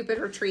 stupid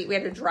retreat. We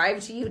had to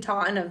drive to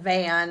Utah in a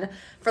van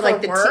for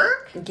like the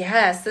work?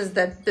 Yes, this is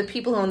the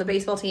people who own the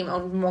baseball team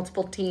own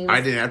multiple teams.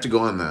 I didn't have to go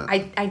on that.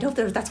 I know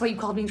that's why you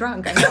called me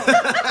drunk. I know.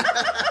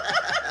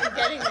 I'm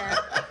getting there.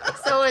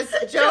 So it's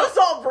Joe. Joe's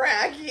all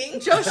bragging.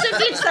 Joe should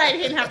be excited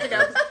he didn't have to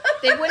go.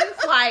 They wouldn't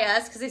fly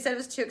us because they said it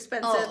was too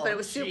expensive, Oh, but it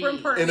was super gee.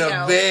 important In to a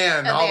go.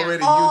 van all the way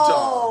to Utah.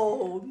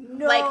 Oh,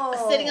 no. Like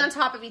sitting on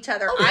top of each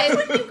other. Oh,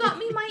 that's when you got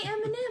me my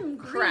M&M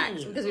green. Correct,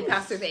 because we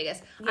passed through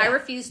Vegas. I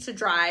refused to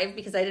drive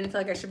because I didn't feel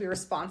like I should be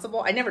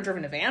responsible. I'd never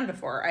driven a van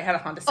before. I had a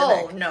Honda Civic.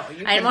 Oh, no,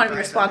 you I didn't want to couldn't be drive a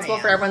responsible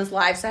for van. everyone's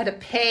lives, so I had to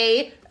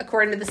pay,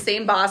 according to the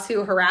same boss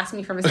who harassed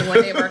me for missing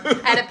one neighbor,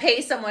 I had to pay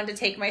someone to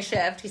take my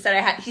shift. He said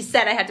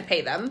I had to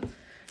pay them.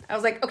 I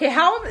was like, okay,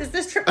 how is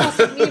this trip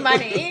costing me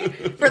money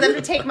for them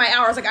to take my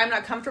hours? Like, I'm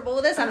not comfortable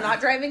with this. I'm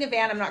not driving a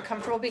van. I'm not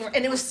comfortable being,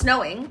 and it was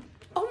snowing.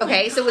 Oh my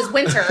Okay, so it was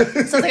winter. So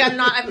I was like,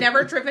 I've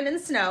never driven in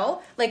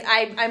snow. Like,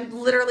 I'm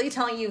literally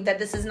telling you that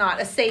this is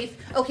not a safe,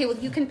 okay, well,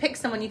 you can pick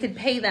someone, you could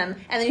pay them,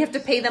 and then you have to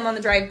pay them on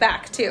the drive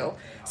back, too.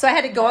 So I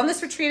had to go on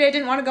this retreat I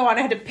didn't want to go on.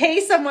 I had to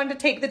pay someone to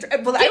take the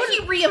drive. Well, Did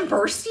he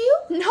reimburse you?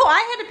 No,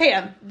 I had to pay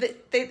him.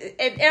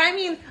 And I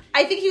mean,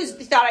 I think he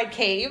thought I'd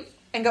cave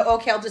and go,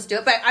 okay, I'll just do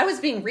it. But I was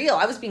being real.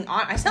 I was being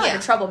honest. I sound like Yeah.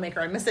 a troublemaker.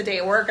 I miss a day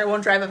at work. I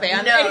won't drive a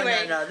van. No,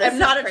 anyway, no, this I'm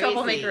not is a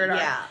troublemaker crazy. at all.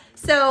 Yeah.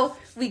 So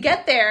we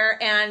get there,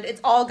 and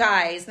it's all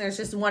guys, and there's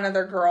just one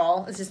other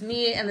girl. It's just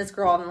me and this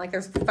girl, and like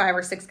there's 5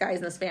 or 6 guys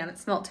in this van. It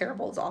smelled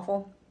terrible. It's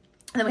awful.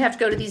 And then we have to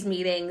go to these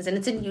meetings, and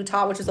it's in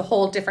Utah, which is a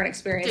whole different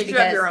experience. Did you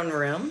have your own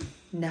room?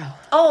 No.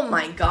 Oh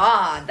my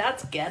God,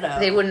 that's ghetto.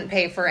 They wouldn't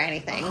pay for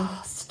anything.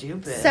 Oh,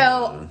 stupid.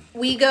 So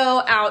we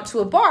go out to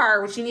a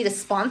bar, which you need a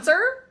sponsor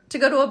to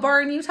go to a bar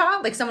in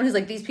Utah. Like someone who's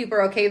like, these people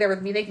are okay there with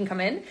me, they can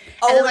come in.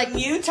 oh, and then, like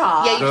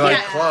Utah. Yeah, you They're like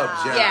can't-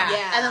 clubs, yeah.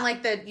 Yeah. And then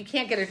like you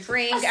can't get a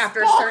drink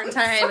after a certain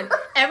time. And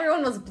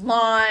everyone was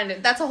blonde.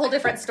 That's a whole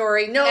different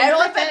story. No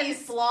Everybody's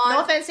offense. blonde.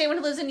 No offense to anyone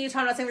who lives in Utah.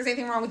 I'm not saying there's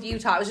anything wrong with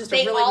Utah. It was just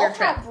They a really all weird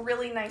trip. have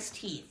really nice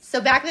teeth.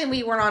 So back then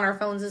we weren't on our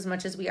phones as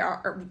much as we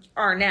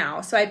are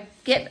now. So I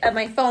get at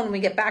my phone when we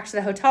get back to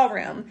the hotel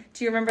room.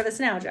 Do you remember this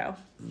now, Joe?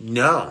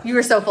 No. You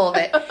were so full of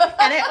it. And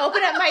I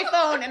open up my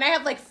phone and I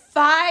have like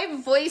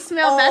 5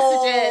 voicemail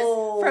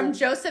messages from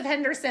Joseph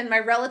Henderson, my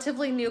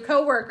relatively new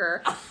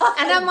coworker.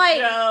 And I'm like,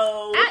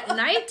 No. at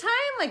nighttime?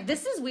 Like,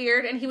 this is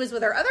weird. And he was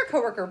with our other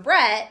coworker,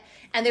 Brett,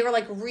 and they were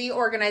like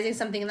reorganizing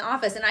something in the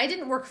office. And I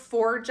didn't work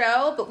for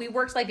Joe, but we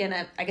worked like in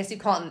I guess you'd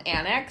call it an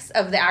annex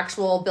of the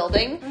actual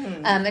building.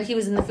 And he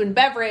was in the food and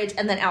beverage.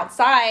 And then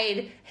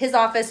outside, his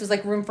office was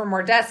like room for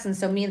more desks. And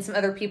so me and some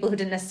other people who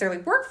didn't necessarily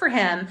work for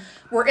him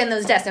were in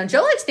those desks. Now,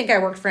 Joe likes to think I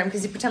worked for him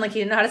because he pretend like he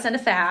didn't know how to send a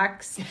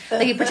fax.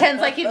 Like he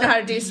pretends like he didn't know how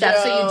to do stuff,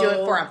 so you do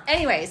it for him.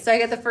 Anyway, so I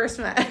get the first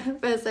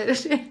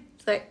message.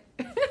 It's like,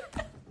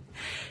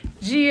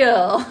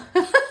 Jill.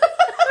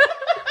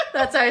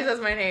 That's how he says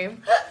my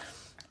name.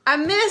 I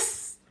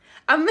miss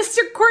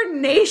your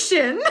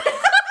coordination.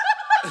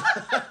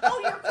 Oh,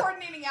 you're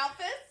coordinating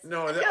outfits?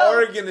 No, the No.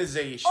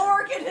 organization.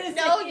 Organization.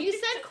 No, you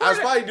said I was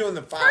coordination. probably doing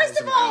the files.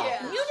 First of all,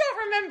 Yeah. you don't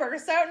remember,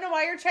 so I don't know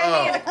why you're trying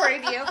to get it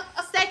according to you.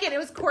 Second, it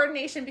was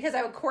coordination because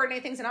I would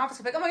coordinate things in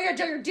office. Like, oh my God,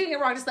 Joe, you're doing it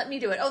wrong. Just let me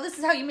do it. Oh, this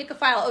is how you make a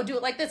file. Oh, do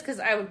it like this because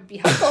I would be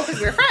helpful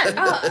because we're friends.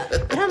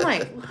 And I'm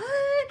like,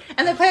 what?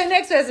 And then play the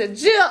next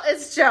message. Jill,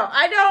 it's Joe.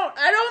 I don't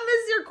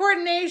miss your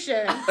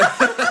coordination.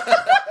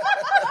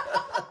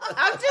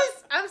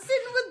 I'm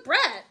sitting with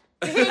Brett.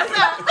 Hanging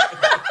out.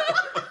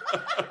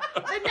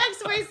 The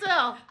next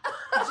voicemail.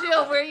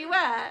 Jill, where you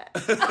at?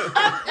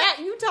 I'm at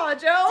Utah,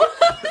 Joe.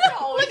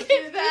 always Look do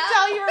at, that. You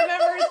tell he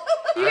remembers.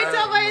 You can I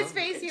tell by don't his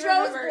face he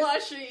Joe's remembers.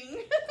 blushing.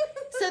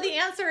 So the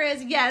answer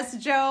is yes,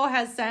 Joe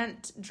has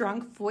sent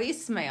drunk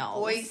voicemails.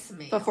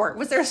 Voicemail. Before.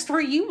 Was there a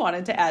story you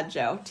wanted to add,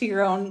 Joe, to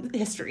your own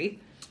history?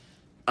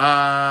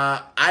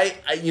 I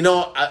you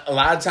know, a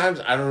lot of times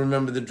I don't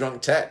remember the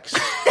drunk text.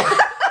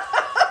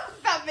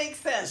 That makes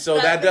sense. So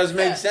that does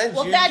make sense.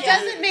 Well, You- that you-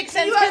 doesn't make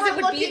sense you because ever it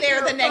would look be at there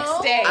your the next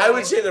phone? day. I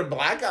would say they're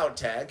blackout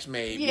texts,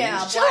 maybe.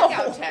 Yeah, Joe.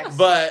 blackout text.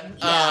 But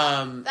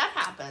that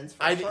happens.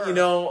 For I sure. you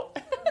know,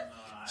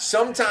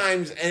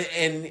 sometimes,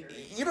 and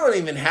you don't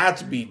even have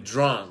to be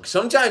drunk.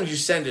 Sometimes you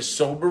send a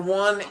sober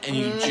one and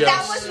you just...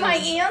 That was my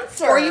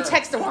answer. Or you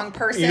text the wrong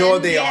person. You know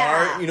what they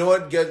Yeah. are? You know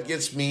what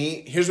gets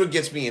me? Here's what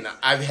gets me, and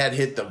I've had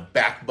hit the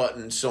back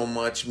button so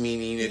much,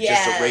 meaning it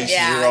just erases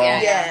it all.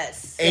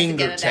 Yes. Anger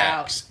get it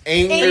out. text.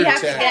 Anger You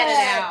have text. to get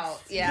it out.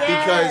 Yeah.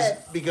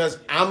 Yes. Because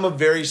I'm a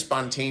very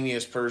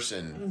spontaneous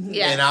person,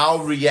 Yes. and I'll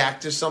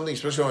react to something,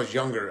 especially when I was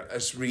younger. I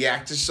just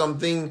react to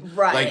something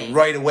Right.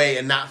 right away,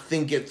 and not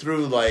think it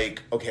through.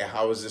 Like, okay,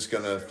 how is this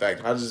going to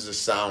affect? How does this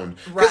sound?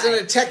 Because in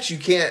Right. a text, you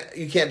can't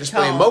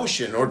display Tone.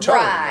 emotion or tone,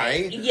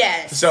 right?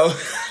 Yes. So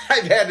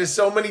I've had this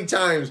so many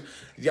times.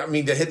 I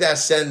mean, to hit that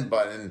send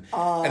button,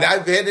 and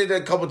I've hit it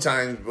a couple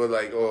times, but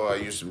like, I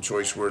used some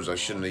choice words I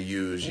shouldn't have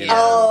used. You know?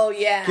 Oh,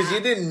 yeah. Because you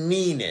didn't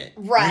mean it.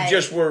 Right. You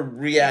just were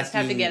reacting.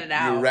 have to get it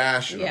out.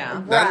 Irrational. Yeah.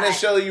 Not Right.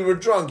 necessarily you were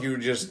drunk. You were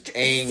just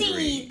angry.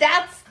 See,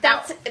 that's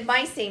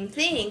my same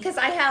thing because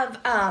I have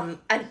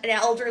an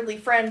elderly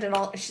friend and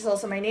she's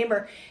also my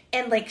neighbor,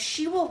 and like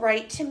she will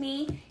write to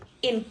me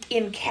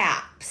in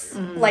caps.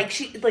 Like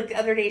the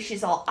other day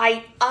she's all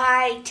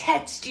I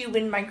text you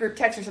in my group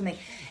text or something,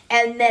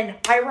 and then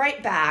I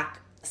write back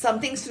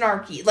something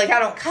snarky, like I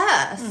don't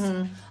cuss.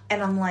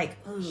 And I'm like,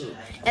 ooh.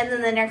 And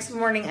then the next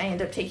morning, I end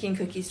up taking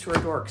cookies to her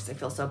door because I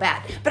feel so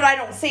bad. But I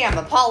don't say I'm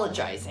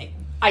apologizing.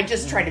 I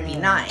just try to be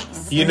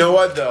nice. You know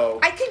what, though?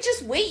 I could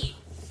just wait.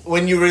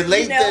 When you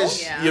relate You know?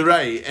 this, Yeah. you're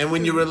right. And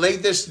when you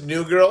relate this to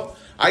New Girl,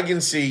 I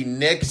can see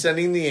Nick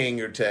sending the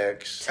anger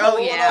text. Oh,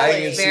 yeah. I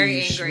can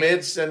Very see angry.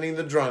 Schmidt sending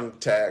the drunk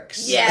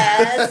text.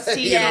 Yes,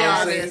 Stevie,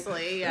 yes.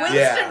 obviously. Yeah. Winston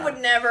Yeah.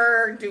 would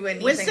never do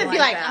anything Winston would be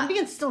like like, that. I'm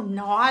being so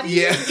naughty.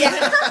 Yeah.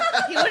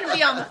 He wouldn't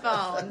be on the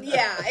phone.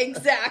 Yeah,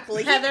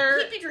 exactly.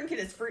 Heather- He'd be drinking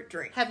his fruit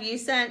drink. Have you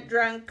sent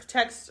drunk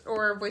text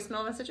or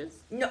voicemail messages?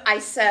 No, I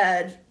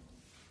said...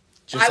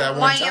 Just that one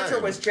my time. answer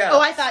was Joe. Oh,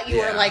 I thought you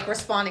Yeah. were like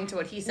responding to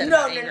what he said. No,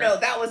 about no, anger. no.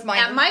 That was my...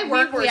 At my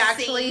work, were we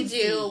actually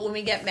same do, when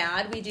we get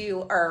mad, we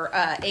do our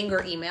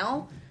anger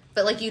email.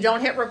 But, like, you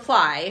don't hit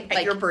reply. At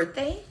Like, your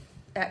birthday?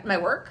 at my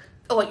work.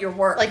 Oh, at your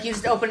work. Like, you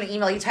just open an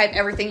email, you type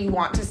everything you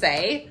want to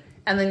say,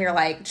 and then you're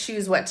like,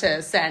 choose what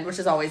to send, which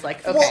is always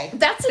like, okay. Well,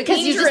 that's a because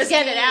you dangerous just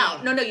get it game.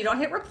 out. No, you don't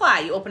hit reply.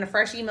 You open a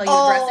fresh email, you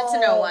address it to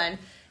no Oh. one.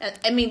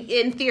 I mean,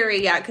 in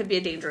theory, yeah, it could be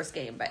a dangerous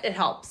game, but it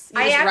helps.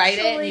 You I just write it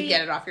and actually- you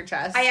get it off your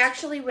chest. I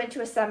actually went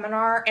to a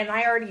seminar, and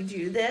I already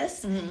do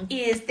this, Mm-hmm.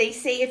 is they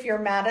say if you're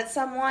mad at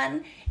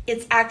someone,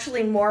 it's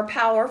actually more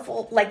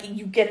powerful, like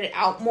you get it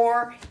out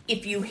more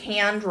if you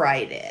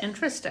handwrite it.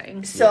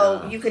 Interesting.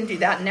 So Yeah. you can do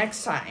that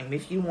next time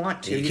if you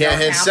want to. You can't don't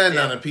hit have send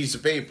to. on a piece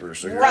of paper.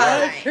 So you're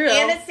Right. True.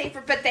 And it's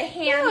safer, but the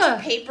hand Yeah.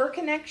 to paper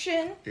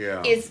connection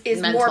Yeah. is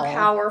Mental. more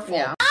powerful.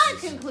 Yeah. That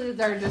concludes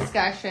our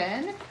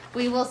discussion.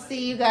 We will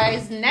see you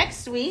guys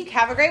next week.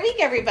 Have a great week,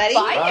 everybody.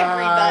 Bye,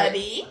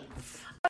 everybody.